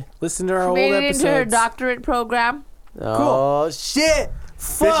the way. Listen to our She old made it episodes. into her doctorate program. Oh, shit.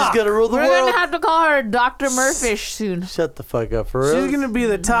 Fuck. Bitch is gonna rule the We're world. going to have to call her Dr. Murfish soon. Shut the fuck up, for real. She's going to be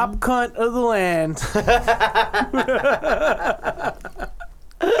the top cunt of the land.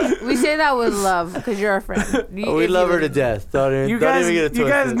 We say that with love because you're our friend. We love her to death. Don't even get it You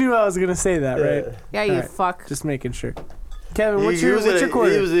guys twisted. knew I was going to say that, right? Yeah, you Alright. fuck. Just making sure. Kevin, what's He your was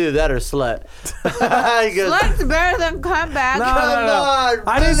quarter? He was either that or slut. He goes, Slut's better than comeback. No. "Come on,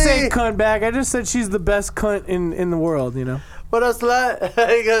 I didn't say Billy." cunt back. I just said she's the best cunt in the world, you know? What a slut?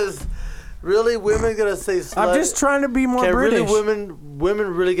 He goes, really? Women gonna say slut? I'm just trying to be more Can British. really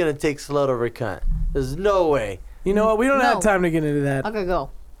women really gonna take slut over cunt? There's no way. You know what? We don't No. have time to get into that. Okay, go.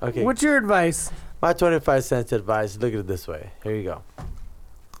 Okay. What's your advice? My 25 cents advice, look at it this way. Here you go.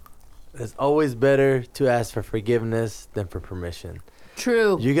 It's always better to ask for forgiveness than for permission.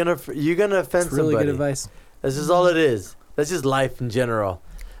 True. You're gonna offend It's really somebody. good advice. This is all it is. That's just life in general.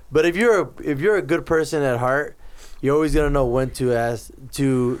 But if you're a good person at heart, you're always gonna know when to ask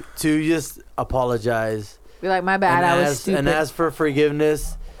to just apologize Be like, my bad, I was stupid. and ask for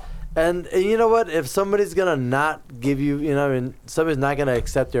forgiveness. And you know what? If somebody's gonna not give you, somebody's not gonna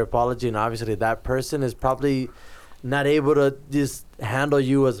accept your apology, and obviously that person is probably not able to just handle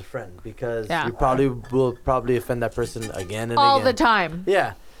you as a friend because Yeah. you probably will offend that person again and all again. the time.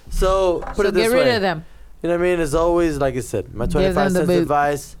 Yeah. So put So it this get rid way. of them. You know what I mean? It's always, like I said, my Give 25 them the cents boot.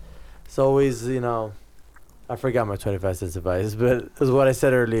 advice. It's always, I forgot my 25 cents advice, but it was what I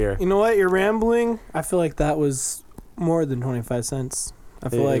said earlier. You know what? You're rambling. I feel like that was more than 25 cents. I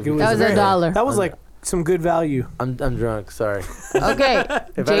feel Yeah. like it was. That was very- $1. That was like some good value. I'm drunk. Sorry. Okay,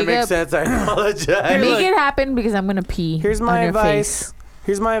 If I didn't make Jacob, sense, I apologize. make look. it happen because I'm going to pee Here's my on your advice. face.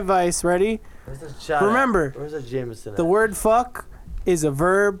 Here's my advice. Ready? Where's the shot Remember, at? Where's the Jameson The at? word fuck is a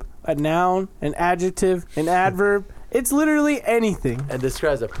verb, a noun, an adjective, an adverb. It's literally anything. And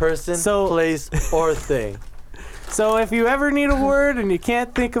describes a person, So- place, or thing. So if you ever need a word and you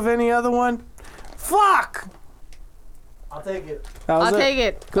can't think of any other one, fuck! I'll take it. That was I'll it. take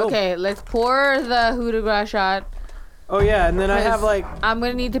it. Cool. Okay, let's pour the Hoot de Gras shot. Oh yeah, and then I have like, I'm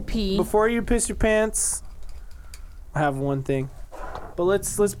going to need to pee. before you piss your pants, I have one thing. But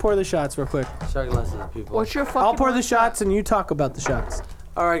let's pour the shots real quick. Shot glasses, people. What's your fucking I'll pour the one? shots and you talk about the shots.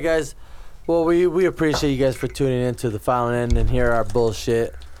 All right, guys. Well, we appreciate you guys for tuning in to the final end and hear our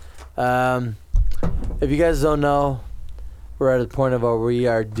bullshit. If you guys don't know, we're at the point of where we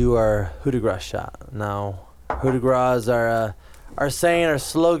do our Hoot de Gras shot. Now, Hoot de Gras is our saying, our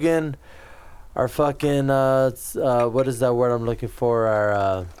slogan, our fucking, what is that word I'm looking for?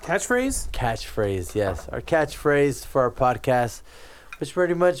 Our Catchphrase? catchphrase, yes. Our catchphrase for our podcast, which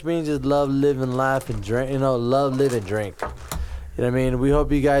pretty much means just love, live, and laugh and drink. Love, live, and drink. You know what I mean? We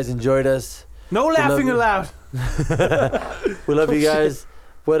hope you guys enjoyed us. No laughing you. allowed. We love you guys.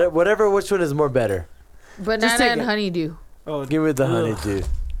 Whatever, which one is more better? Banana take and it. honeydew. Oh, Give me the Ugh. honeydew.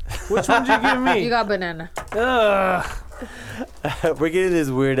 which one did you give You me? got banana. Ugh. We're getting these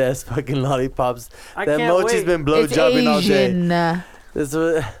weird ass fucking lollipops. I That can't Mochi's wait. been It's blowjobbing all day. Asian. This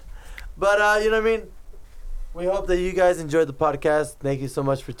was, but you know what I mean? We hope that you guys enjoyed the podcast. Thank you so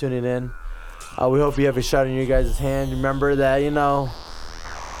much for tuning in. We hope you have a shot in your guys' hand. Remember that,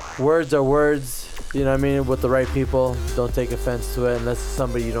 words are words. You know what I mean? With the right people, don't take offense to it. Unless it's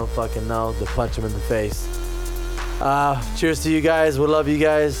somebody you don't fucking know, to punch them in the face. Cheers to you guys. We love you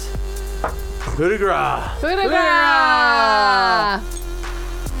guys. Coup de grace. Hoot de Gras!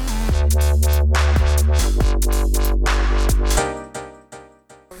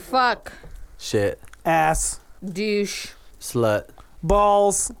 Fuck. Shit. Ass. Douche. Slut.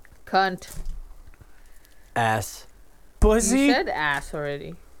 Balls. Cunt. Ass. Pussy. You said ass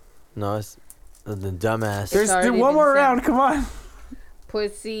already. No, it's the dumbass. There's already one been more said. round. Come on.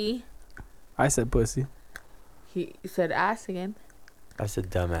 Pussy. I said pussy. He said ass again. I said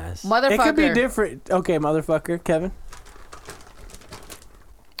dumbass. Motherfucker. It could be different. Okay, motherfucker. Kevin.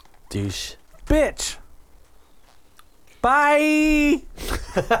 Douche. Bitch. Bye.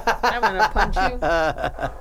 I'm gonna punch you.